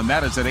Switzerland.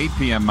 That is at 8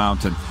 p.m.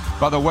 Mountain.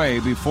 By the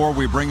way, before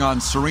we bring on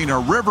Serena,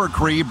 River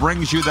Cree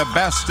brings you the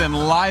best in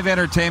live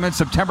entertainment.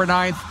 September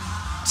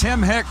 9th,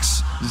 Tim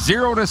Hicks,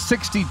 0 to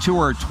 60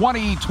 Tour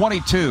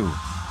 2022.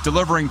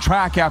 Delivering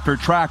track after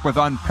track with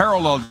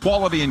unparalleled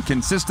quality and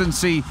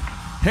consistency.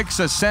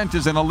 Hicks' ascent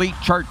as an elite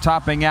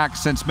chart-topping act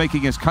since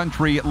making his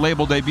country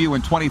label debut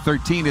in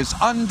 2013 is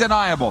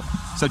undeniable.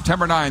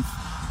 September 9th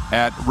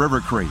at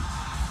River Cree.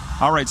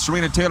 All right,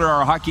 Serena Taylor,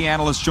 our hockey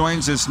analyst,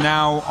 joins us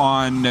now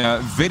on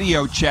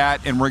video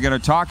chat, and we're going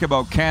to talk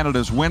about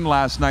Canada's win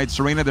last night.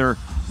 Serena, they're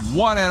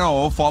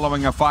 1-0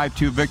 following a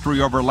 5-2 victory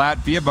over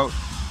Latvia, but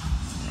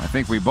I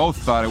think we both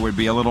thought it would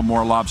be a little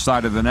more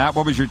lopsided than that.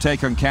 What was your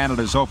take on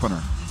Canada's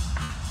opener?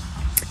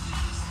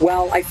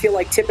 Well, I feel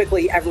like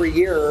typically every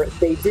year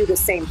they do the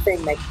same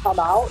thing. They come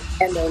out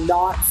and they're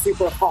not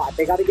super hot.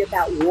 They got to get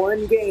that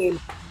one game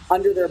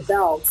under their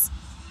belts.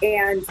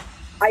 And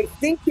I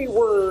think they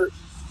were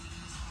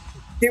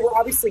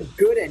obviously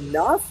good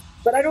enough,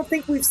 but I don't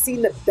think we've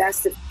seen the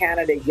best of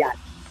Canada yet.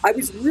 I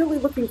was really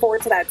looking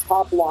forward to that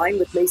top line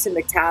with Mason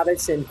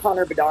McTavish and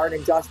Connor Bedard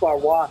and Joshua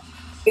Roy.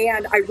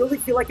 And I really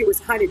feel like it was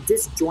kind of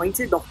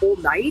disjointed the whole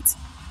night.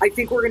 I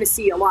think we're going to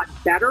see a lot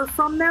better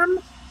from them.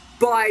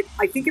 But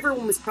I think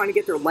everyone was trying to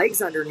get their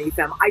legs underneath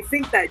them. I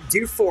think that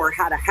Dufour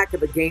had a heck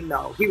of a game,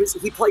 though.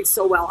 He played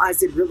so well, as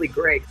did Ridley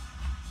Gregg.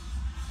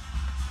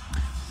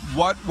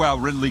 Well,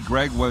 Ridley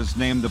Gregg was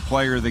named the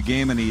player of the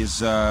game, and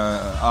he's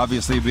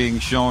obviously being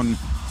shown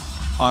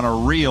on a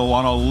reel,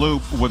 on a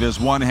loop, with his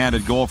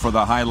one-handed goal for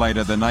the highlight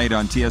of the night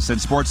on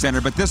TSN Sports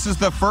Center. But this is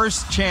the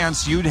first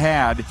chance you'd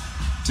had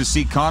to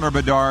see Connor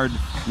Bedard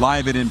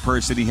live and in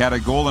person. He had a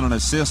goal and an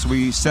assist.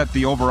 We set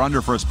the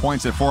over-under for his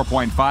points at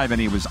 4.5,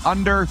 and he was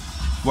under.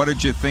 What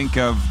did you think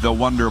of the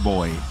Wonder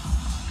Boy?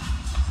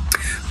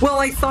 Well,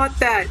 I thought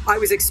that I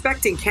was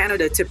expecting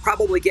Canada to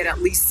probably get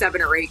at least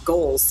 7 or 8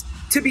 goals.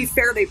 To be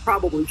fair, they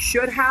probably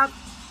should have,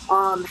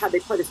 had they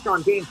played a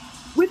strong game.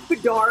 With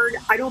Bedard,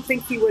 I don't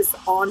think he was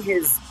on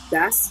his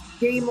best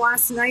game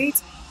last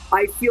night.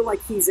 I feel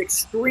like he's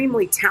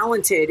extremely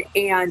talented,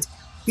 and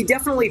he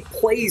definitely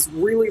plays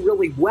really,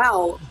 really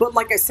well. But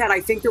like I said,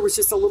 I think there was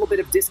just a little bit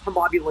of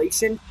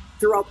discombobulation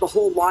throughout the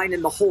whole line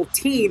and the whole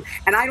team.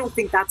 And I don't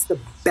think that's the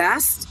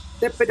best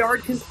that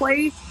Bedard can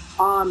play.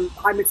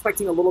 I'm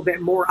expecting a little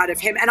bit more out of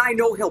him, and I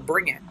know he'll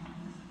bring it.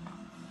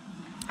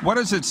 What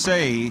does it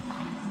say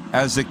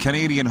as a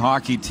Canadian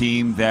hockey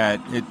team that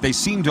they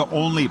seem to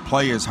only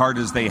play as hard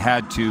as they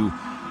had to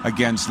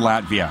against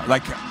Latvia?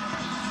 Like,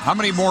 how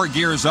many more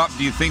gears up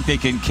do you think they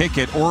can kick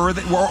it? Or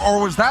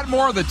was that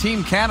more of the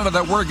Team Canada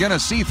that we're going to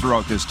see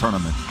throughout this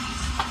tournament?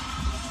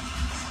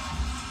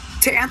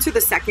 To answer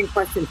the second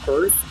question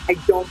first, I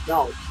don't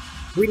know.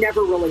 We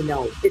never really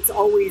know. It's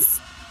always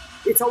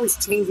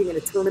changing in a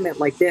tournament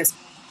like this.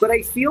 But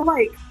I feel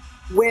like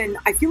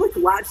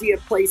Latvia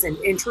plays an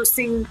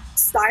interesting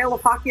style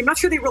of hockey. I'm not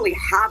sure they really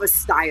have a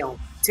style,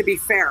 to be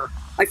fair.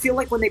 I feel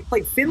like when they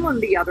played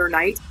Finland the other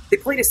night, they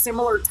played a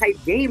similar type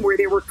game where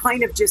they were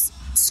kind of just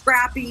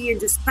scrappy and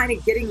just kind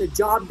of getting the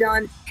job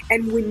done.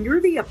 And when you're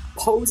the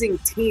opposing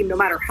team, no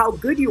matter how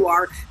good you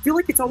are, I feel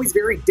like it's always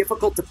very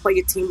difficult to play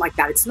a team like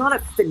that. It's not a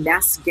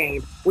finesse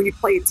game when you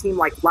play a team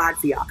like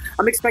Latvia.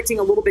 I'm expecting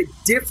a little bit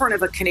different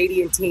of a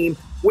Canadian team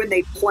when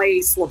they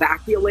play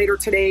Slovakia later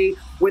today,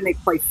 when they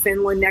play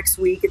Finland next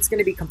week. It's going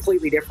to be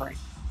completely different.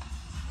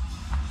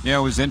 Yeah,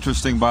 it was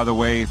interesting, by the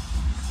way.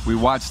 We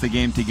watched the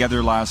game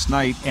together last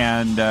night,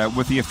 and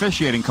with the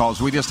officiating calls,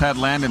 we just had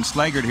Landon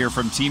Slaggert here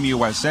from Team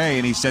USA,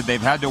 and he said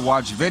they've had to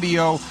watch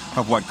video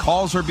of what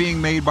calls are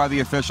being made by the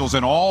officials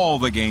in all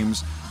the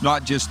games,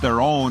 not just their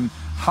own.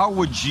 How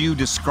would you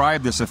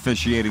describe this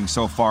officiating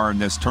so far in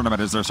this tournament?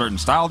 Is there a certain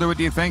style to it,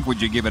 do you think?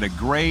 Would you give it a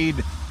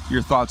grade?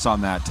 Your thoughts on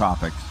that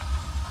topic?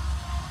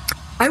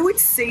 I would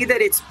say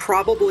that it's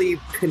probably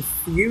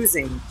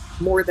confusing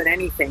more than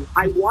anything.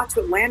 I watched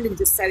what Landon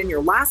just said in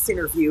your last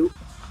interview,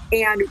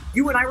 and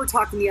you and I were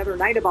talking the other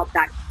night about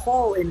that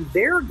call in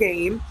their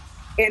game.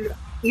 And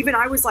even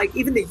I was like,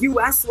 even the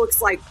U.S. looks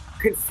like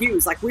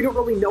confused. Like, we don't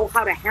really know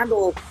how to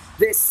handle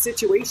this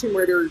situation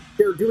where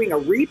they're doing a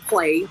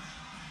replay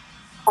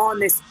on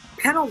this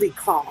penalty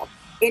call.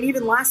 And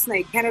even last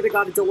night, Canada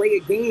got a delay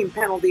of game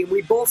penalty, and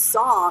we both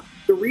saw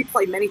the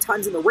replay many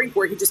times in the rink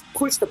where he just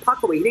pushed the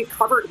puck away. He didn't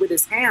cover it with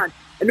his hand,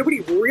 and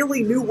nobody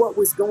really knew what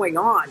was going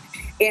on.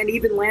 And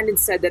even Landon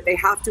said that they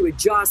have to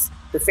adjust.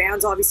 The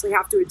fans obviously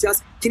have to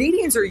adjust.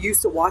 Canadians are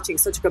used to watching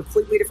such a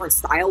completely different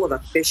style of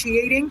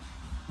officiating.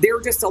 They're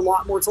just it's a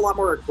lot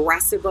more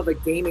aggressive of a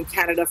game in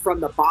Canada from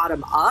the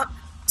bottom up.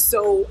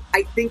 So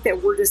I think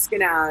that we're just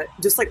going to,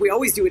 just like we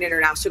always do in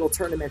international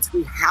tournaments,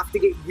 we have to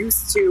get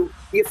used to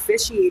the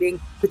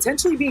officiating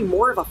potentially being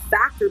more of a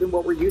factor than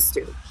what we're used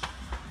to.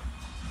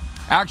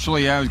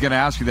 Actually, I was going to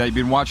ask you that. You've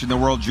been watching the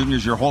World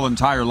Juniors your whole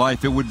entire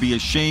life. It would be a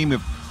shame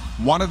if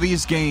one of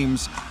these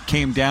games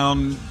came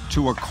down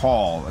to a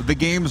call. The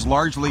games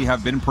largely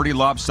have been pretty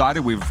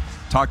lopsided. We've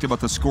talked about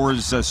the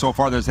scores so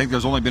far. I think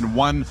there's only been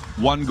one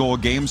goal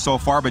game so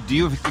far, but do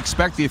you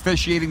expect the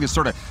officiating to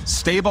sort of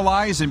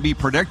stabilize and be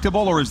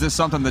predictable, or is this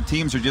something the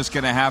teams are just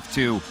going to have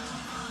to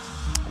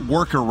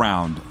work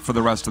around for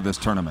the rest of this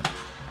tournament?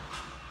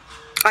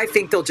 I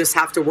think they'll just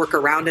have to work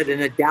around it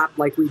and adapt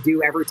like we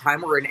do every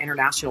time we're in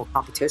international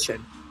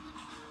competition.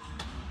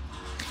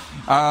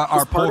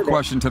 Our poll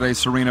question today,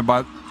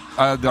 Serena,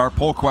 our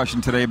poll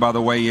question today, by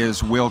the way,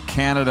 is will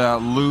Canada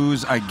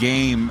lose a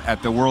game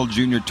at the World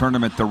Junior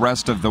Tournament the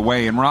rest of the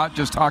way? And we're not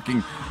just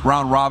talking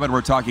round robin,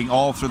 we're talking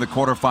all through the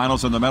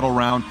quarterfinals and the medal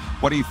round.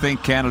 What do you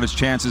think Canada's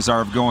chances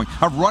are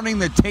of running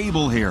the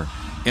table here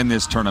in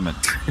this tournament?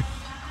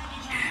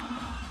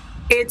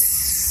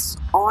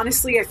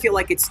 Honestly, I feel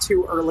like it's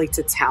too early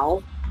to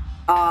tell.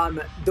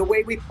 The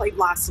way we played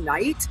last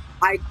night,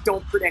 I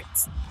don't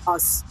predict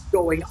us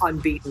going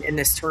unbeaten in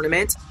this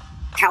tournament.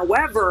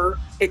 However,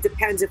 it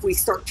depends if we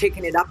start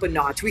kicking it up a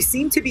notch. We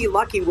seem to be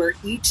lucky where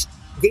each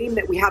game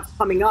that we have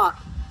coming up,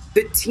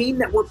 the team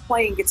that we're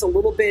playing gets a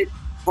little bit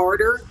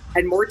harder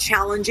and more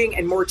challenging.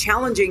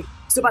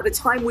 So by the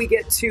time we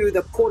get to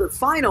the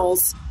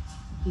quarterfinals,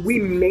 we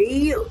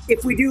may,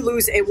 if we do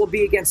lose, it will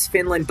be against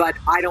Finland, but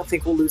I don't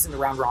think we'll lose in the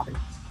round robin.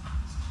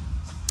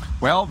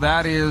 Well,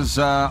 that is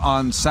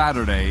on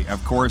Saturday,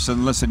 of course.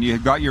 And listen, you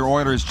got your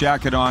Oilers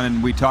jacket on,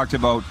 and we talked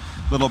about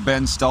little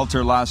Ben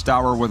Stelter last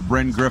hour with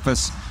Bryn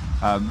Griffiths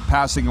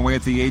passing away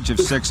at the age of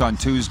 6 on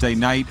Tuesday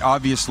night.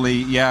 Obviously,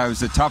 yeah, it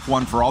was a tough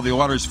one for all the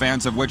Oilers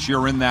fans, of which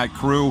you're in that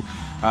crew.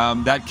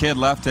 That kid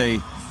left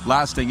a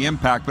lasting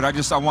impact, but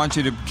I want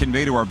you to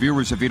convey to our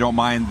viewers, if you don't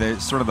mind, the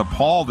sort of the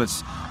pall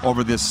that's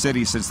over this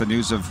city since the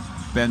news of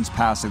Ben's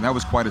passing. That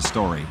was quite a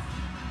story.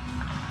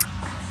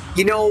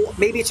 You know,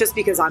 maybe it's just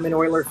because I'm an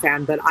Oiler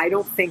fan, but I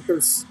don't think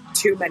there's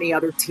too many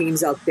other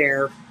teams out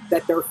there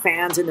that their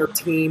fans and their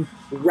team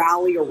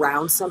rally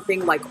around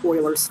something like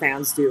Oilers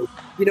fans do.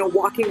 You know,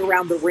 walking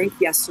around the rink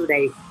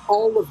yesterday,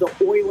 all of the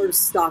Oilers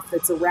stuff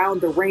that's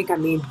around the rink, I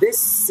mean, this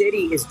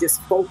city is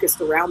just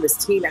focused around this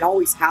team and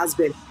always has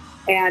been.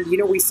 And, you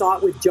know, we saw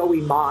it with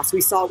Joey Moss.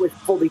 We saw it with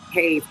Colby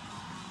Cave.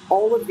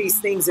 All of these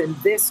things, and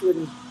this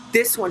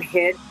one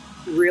hit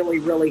really,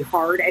 really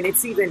hard. And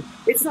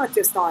it's not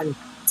just on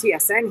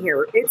TSN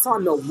here. It's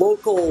on the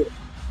local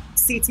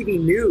CTV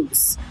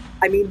News.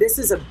 I mean, this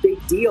is a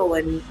big deal,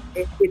 and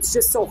it's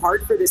just so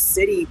hard for this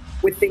city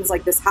when things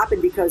like this happen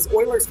because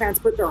Oilers fans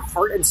put their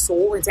heart and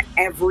soul into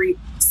every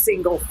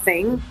single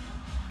thing.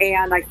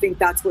 And I think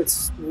that's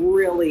what's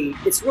really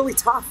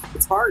tough.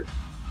 It's hard.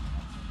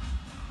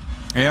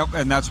 Yep,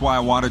 and that's why I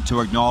wanted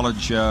to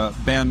acknowledge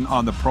Ben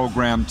on the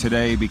program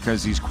today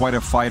because he's quite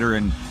a fighter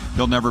and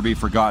he'll never be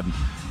forgotten.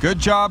 Good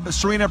job,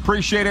 Serena.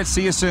 Appreciate it.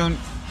 See you soon.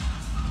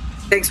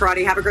 Thanks,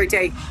 Roddy. Have a great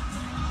day.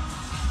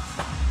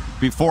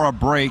 Before a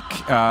break,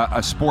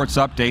 a sports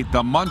update.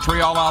 The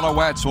Montreal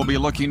Alouettes will be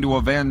looking to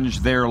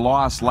avenge their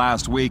loss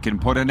last week and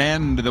put an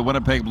end to the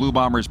Winnipeg Blue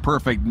Bombers'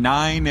 perfect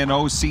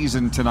 9-0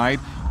 season tonight.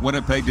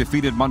 Winnipeg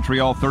defeated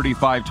Montreal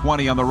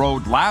 35-20 on the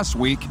road last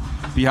week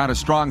behind a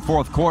strong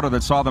fourth quarter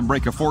that saw them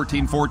break a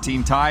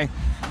 14-14 tie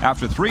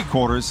after three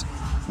quarters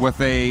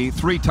with a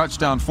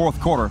 3-touchdown fourth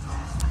quarter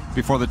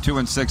before the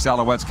 2-6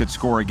 Alouettes could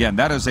score again.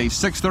 That is a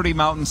 6:30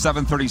 Mountain,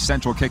 7:30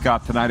 Central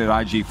kickoff tonight at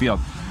IG Field.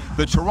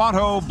 The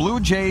Toronto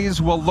Blue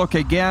Jays will look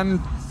ahead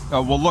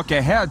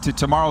to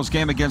tomorrow's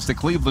game against the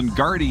Cleveland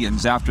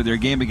Guardians after their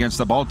game against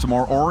the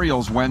Baltimore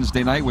Orioles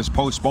Wednesday night was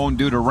postponed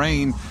due to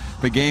rain.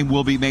 The game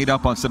will be made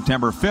up on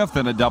September 5th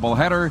in a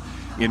doubleheader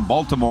in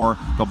Baltimore.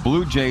 The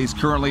Blue Jays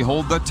currently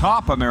hold the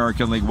top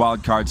American League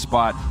wildcard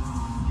spot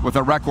with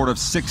a record of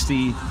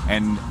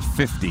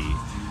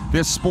 60-50.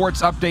 This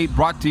sports update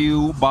brought to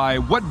you by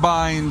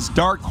Woodbine's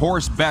Dark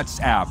Horse Bets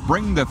app.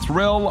 Bring the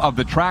thrill of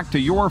the track to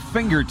your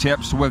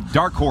fingertips with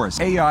Dark Horse.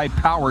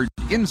 AI-powered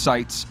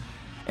insights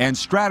and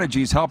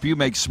strategies help you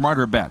make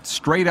smarter bets.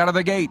 Straight out of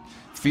the gate,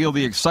 feel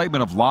the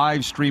excitement of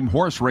live stream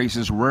horse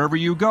races wherever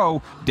you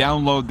go.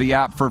 Download the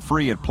app for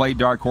free at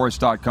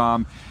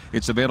playdarkhorse.com.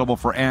 It's available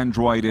for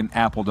Android and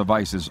Apple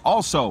devices.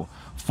 Also,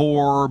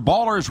 for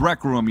Ballers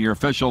Rec Room, your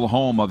official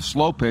home of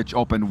Slow Pitch,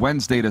 open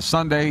Wednesday to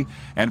Sunday.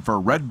 And for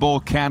Red Bull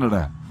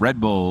Canada, Red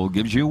Bull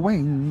gives you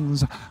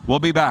wings. We'll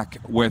be back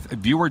with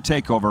Viewer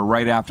Takeover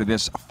right after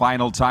this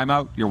final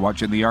timeout. You're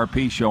watching the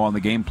RP Show on the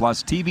Game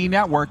Plus TV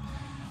network.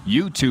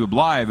 YouTube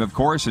Live, of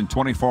course, and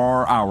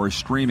 24-hour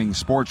streaming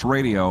sports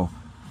radio.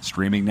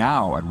 Streaming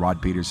now at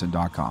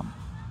rodpeterson.com.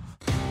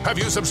 Have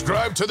you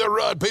subscribed to the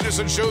Rod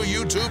Peterson Show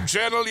YouTube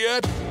channel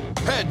yet?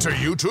 Head to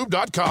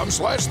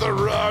youtube.com/The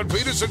Rod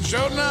Peterson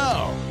Show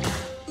now.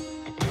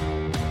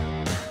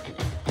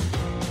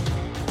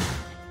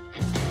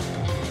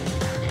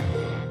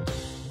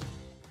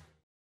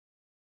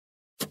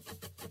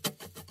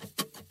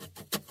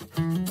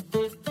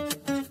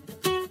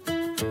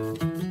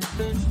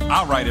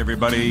 All right,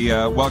 everybody,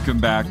 welcome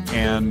back.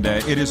 And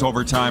it is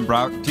overtime,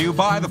 brought to you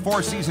by the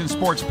Four Seasons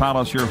Sports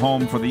Palace, your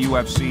home for the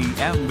UFC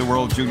and the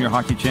World Junior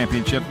Hockey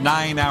Championship.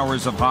 9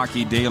 hours of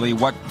hockey daily.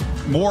 What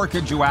more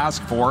could you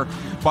ask for?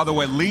 By the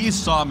way, Lee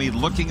saw me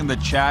looking in the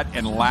chat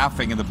and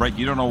laughing in the break.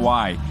 You don't know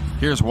why.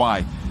 Here's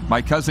why.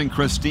 My cousin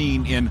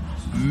Christine in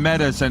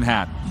Medicine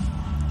Hat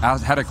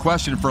had a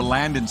question for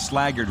Landon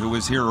Slaggert, who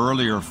was here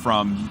earlier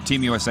from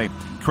Team USA.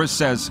 Chris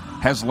says,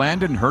 has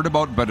Landon heard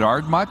about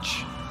Bedard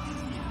much?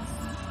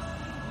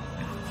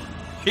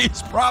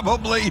 He's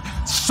probably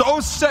so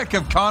sick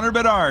of Connor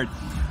Bedard.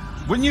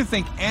 Wouldn't you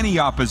think any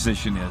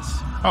opposition is?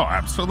 Oh,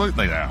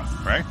 absolutely,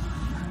 right?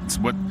 It's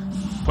what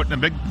putting a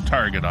big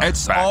target on.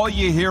 It's all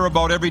you hear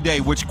about every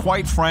day, which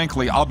quite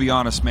frankly, I'll be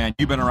honest, man,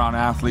 you've been around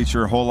athletes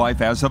your whole life,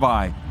 as have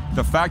I.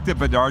 The fact that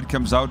Bedard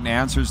comes out and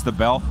answers the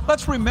bell,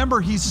 let's remember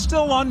he's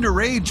still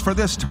underage for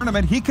this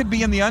tournament. He could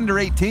be in the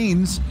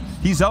under-18s.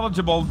 He's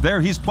eligible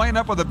there. He's playing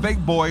up with the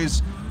big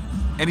boys.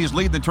 And he's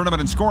leading the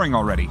tournament in scoring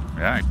already.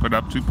 Yeah, he put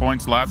up 2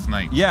 points last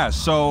night. Yeah,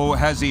 so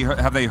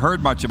have they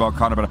heard much about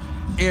Connor Bedard?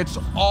 It's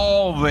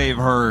all they've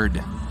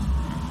heard.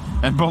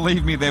 And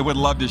believe me, they would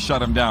love to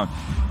shut him down.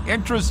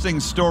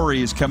 Interesting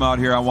stories come out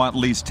here. I want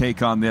Lee's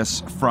take on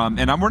this from,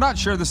 and we're not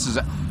sure this is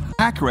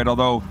accurate,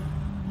 although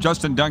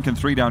Justin Duncan,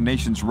 3 Down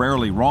Nation's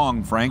rarely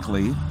wrong,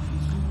 frankly.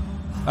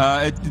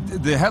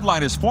 The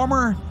headline is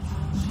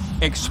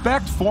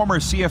Expect former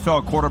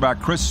CFL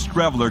quarterback Chris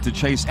Streveler to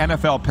chase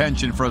NFL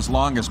pension for as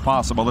long as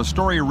possible. The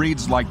story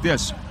reads like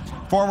this.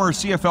 Former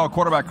CFL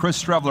quarterback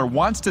Chris Streveler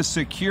wants to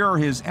secure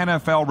his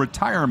NFL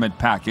retirement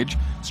package.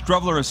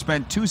 Streveler has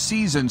spent 2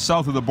 seasons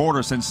south of the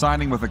border since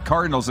signing with the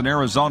Cardinals in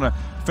Arizona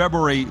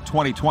February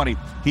 2020.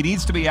 He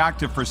needs to be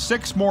active for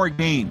 6 more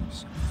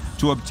games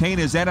to obtain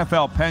his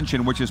NFL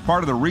pension, which is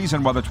part of the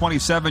reason why the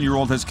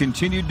 27-year-old has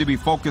continued to be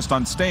focused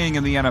on staying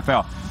in the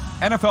NFL.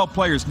 NFL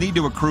players need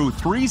to accrue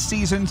 3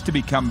 seasons to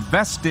become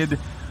vested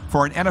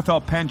for an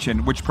NFL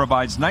pension, which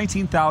provides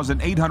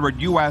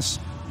 $19,800 US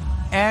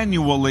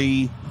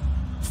annually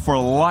for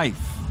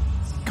life.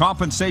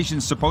 Compensation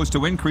is supposed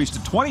to increase to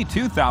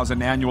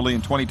 $22,000 annually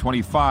in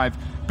 2025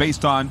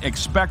 based on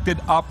expected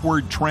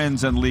upward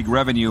trends in league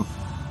revenue,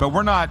 but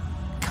we're not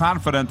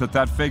confident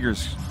that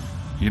figures.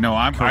 You know,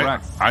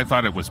 correct. I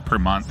thought it was per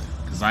month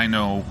because I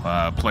know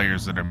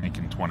players that are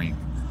making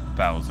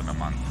 $20,000 a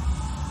month.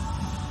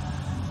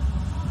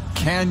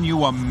 Can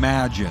you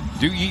imagine?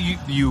 Do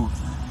you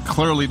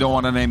clearly don't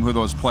want to name who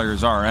those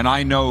players are, and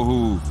I know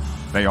who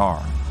they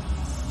are.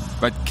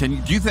 But do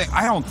you think?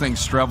 I don't think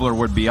Streveler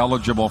would be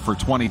eligible for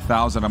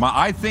 $20,000 a month.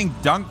 I think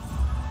Dunk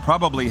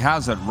probably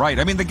has it right.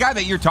 I mean, the guy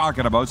that you're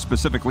talking about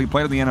specifically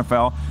played in the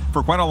NFL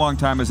for quite a long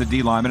time as a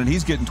D lineman, and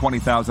he's getting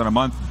 $20,000 a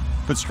month.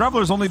 But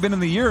Streveler's only been in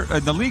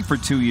the league for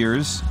 2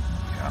 years.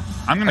 Yeah,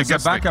 I'm going to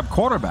guess a backup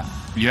quarterback.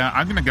 Yeah,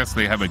 I'm going to guess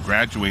they have a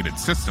graduated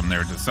system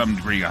there to some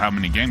degree of how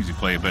many games you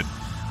play. But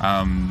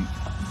and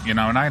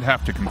I'd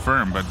have to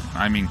confirm. But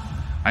I mean,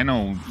 I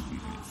know,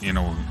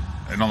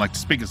 I don't like to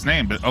speak his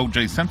name, but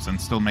O.J. Simpson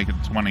still making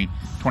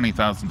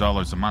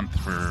 $20,000 a month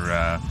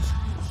for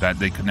that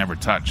they could never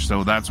touch.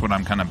 So that's what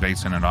I'm kind of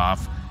basing it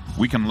off.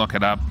 We can look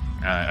it up.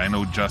 I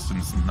know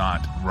Justin's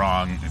not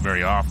wrong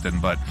very often,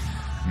 but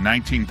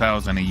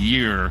 $19,000 a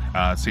year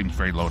seems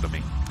very low to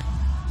me.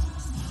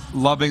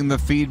 Loving the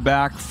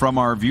feedback from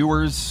our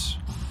viewers.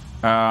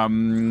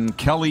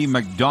 Kelly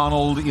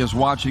McDonald is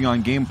watching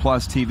on Game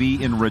Plus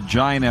TV in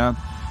Regina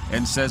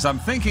and says, I'm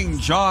thinking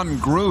John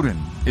Gruden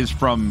is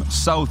from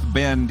South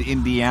Bend,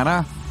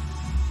 Indiana.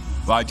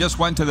 Well, I just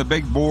went to the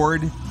big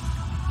board.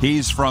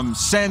 He's from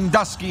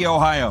Sandusky,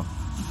 Ohio.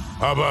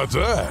 How about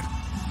that?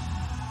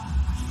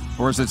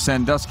 Or is it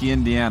Sandusky,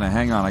 Indiana?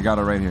 Hang on, I got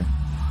it right here.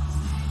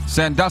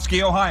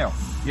 Sandusky, Ohio.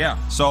 Yeah,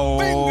 so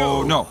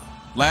Bingo. No.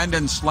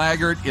 Landon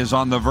Slaggert is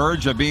on the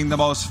verge of being the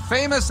most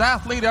famous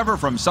athlete ever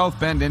from South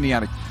Bend,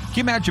 Indiana. Can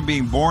you imagine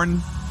being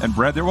born and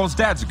bred there? Well, his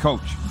dad's a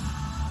coach.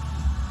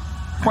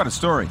 Quite a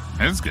story.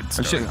 It's a good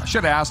story. I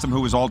should have asked him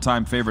who his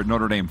all-time favorite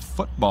Notre Dame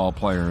football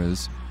player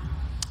is.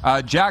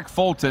 Jack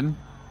Fulton.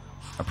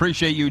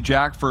 Appreciate you,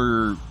 Jack,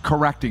 for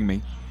correcting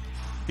me.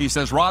 He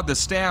says, Rod, the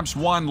Stamps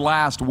won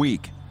last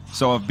week.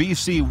 So if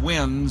BC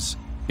wins,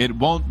 it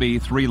won't be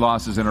 3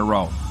 losses in a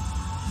row.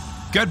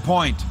 Good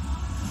point.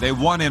 They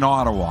won in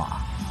Ottawa.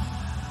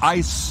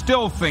 I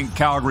still think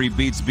Calgary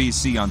beats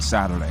BC on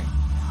Saturday.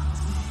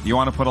 You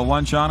want to put a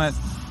lunch on it?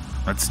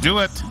 Let's do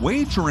it.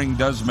 Wagering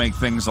does make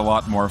things a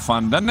lot more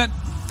fun, doesn't it?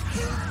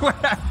 All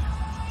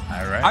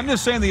right. I'm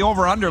just saying the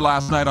over-under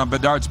last night on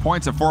Bedard's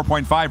points at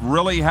 4.5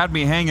 really had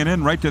me hanging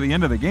in right to the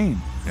end of the game,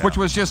 which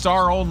was just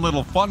our own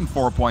little fun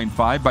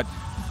 4.5, but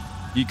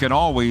you can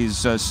always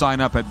sign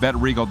up at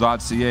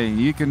betregal.ca.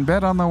 You can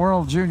bet on the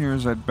World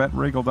Juniors at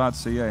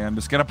betregal.ca. I'm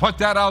just going to put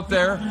that out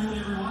there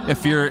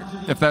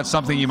if that's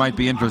something you might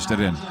be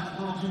interested in.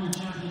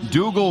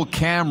 Dougal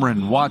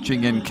Cameron,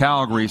 watching in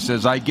Calgary,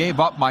 says, I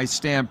gave up my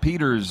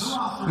Stampeders.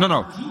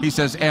 No. He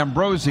says,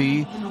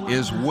 Ambrosi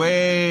is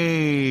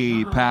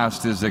way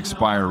past his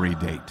expiry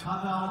date.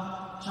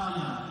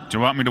 Do you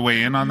want me to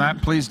weigh in on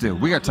that? Please do.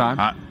 We got time.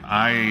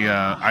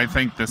 I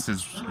think this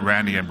is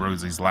Randy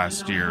Ambrosie's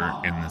last year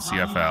in the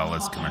CFL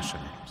as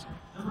commissioner.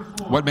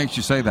 What makes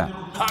you say that?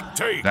 Hot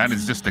take. That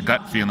is just a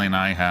gut feeling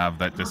I have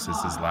that this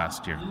is his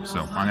last year. So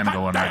I'm going to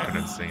go on record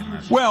and saying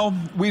that. Well,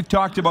 we've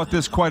talked about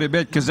this quite a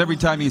bit because every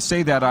time you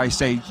say that, I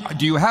say,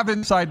 do you have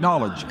inside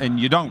knowledge? And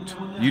you don't.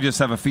 You just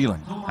have a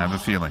feeling. I have a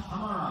feeling.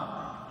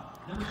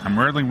 I'm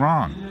rarely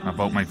wrong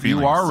about my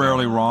feelings. You are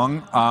rarely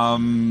wrong.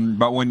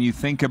 But when you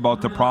think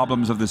about the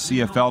problems of the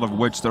CFL, of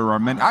which there are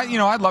many,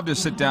 I'd love to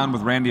sit down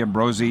with Randy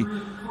Ambrosie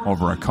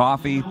over a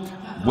coffee,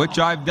 which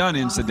I've done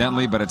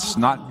incidentally, but it's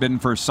not been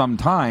for some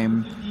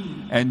time,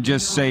 and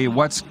just say,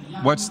 what's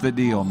the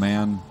deal,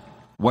 man?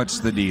 What's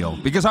the deal?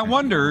 Because I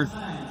wonder,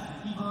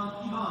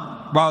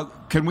 well,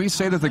 can we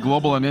say that the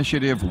Global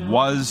Initiative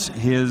was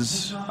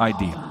his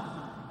idea?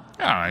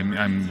 Yeah,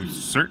 I'm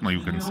certainly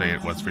you can say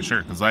it was for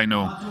sure, because I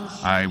know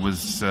I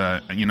was,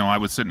 I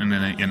was sitting in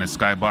a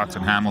skybox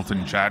in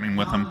Hamilton chatting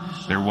with him.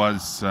 There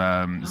was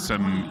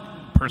some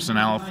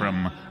personnel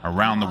from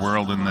around the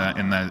world in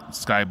the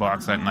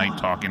skybox that night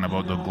talking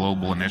about the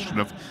Global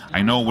Initiative.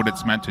 I know what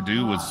it's meant to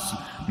do it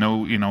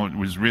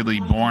was really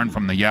born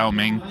from the Yao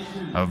Ming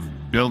of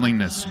building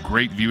this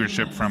great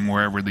viewership from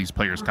wherever these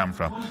players come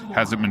from.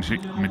 Has it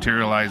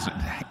materialized?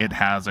 It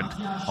hasn't,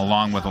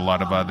 along with a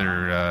lot of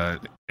other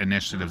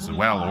initiatives as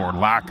well, or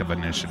lack of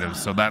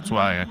initiatives. So that's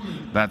why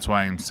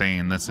I'm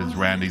saying this is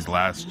Randy's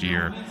last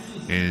year.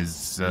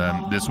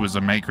 This was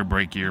a make or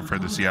break year for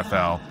the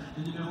CFL,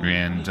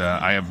 and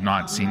I have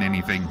not seen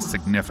anything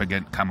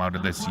significant come out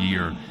of this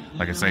year.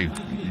 Like I say,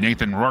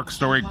 Nathan Rourke's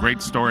story,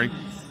 great story.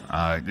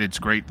 It's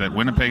great that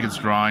Winnipeg is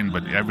drawing,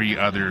 but every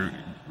other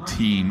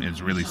team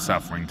is really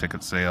suffering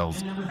ticket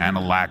sales and a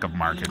lack of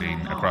marketing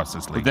across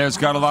this league. There's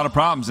got a lot of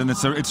problems, and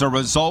it's a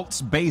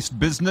results-based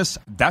business.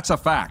 That's a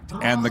fact.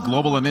 And the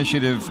Global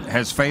Initiative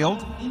has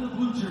failed,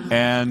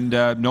 and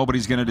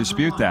nobody's going to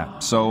dispute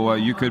that. So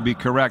you could be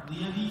correct.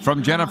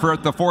 From Jennifer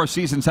at the Four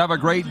Seasons, have a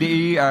great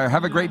day.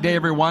 Have a great day,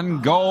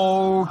 everyone.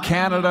 Go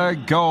Canada,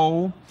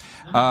 go.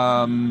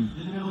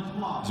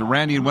 So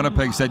Randy in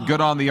Winnipeg said,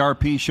 good on the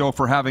RP show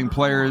for having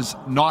players,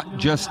 not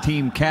just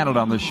Team Canada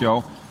on the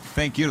show.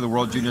 Thank you to the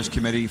World Juniors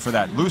Committee for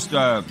that. Moose.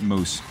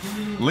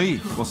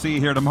 Lee, we'll see you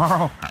here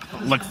tomorrow.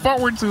 Look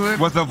forward to it.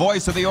 With the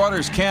voice of the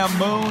orders, Cam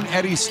Moon,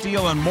 Eddie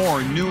Steele, and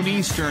more. Noon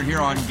Eastern here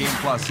on Game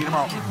Plus. See you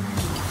tomorrow.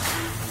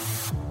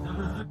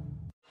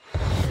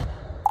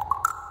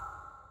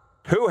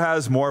 Who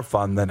has more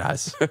fun than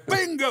us?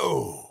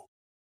 Bingo!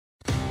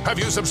 Have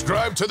you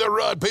subscribed to the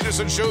Rod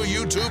Peterson Show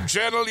YouTube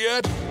channel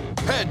yet?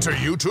 Head to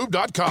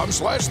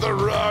youtube.com/The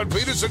Rod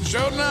Peterson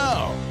Show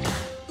now.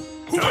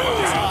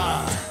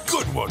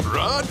 Good one,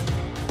 Rod.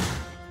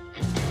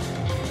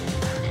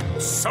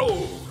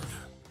 Sold.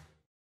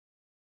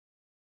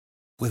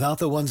 Without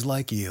the ones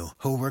like you,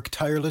 who work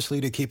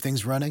tirelessly to keep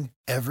things running,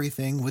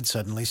 everything would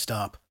suddenly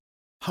stop.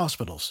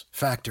 Hospitals,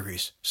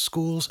 factories,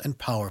 schools, and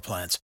power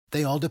plants,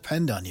 they all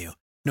depend on you.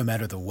 No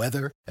matter the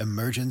weather,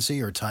 emergency,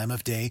 or time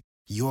of day,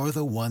 you're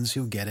the ones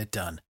who get it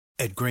done.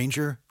 At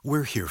Grainger,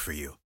 we're here for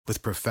you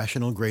with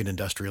professional-grade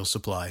industrial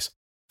supplies.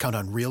 Count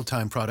on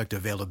real-time product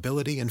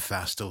availability and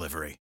fast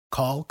delivery.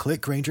 Call,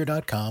 click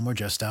Grainger.com, or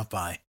just stop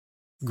by.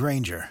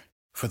 Grainger,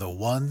 for the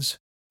ones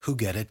who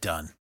get it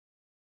done.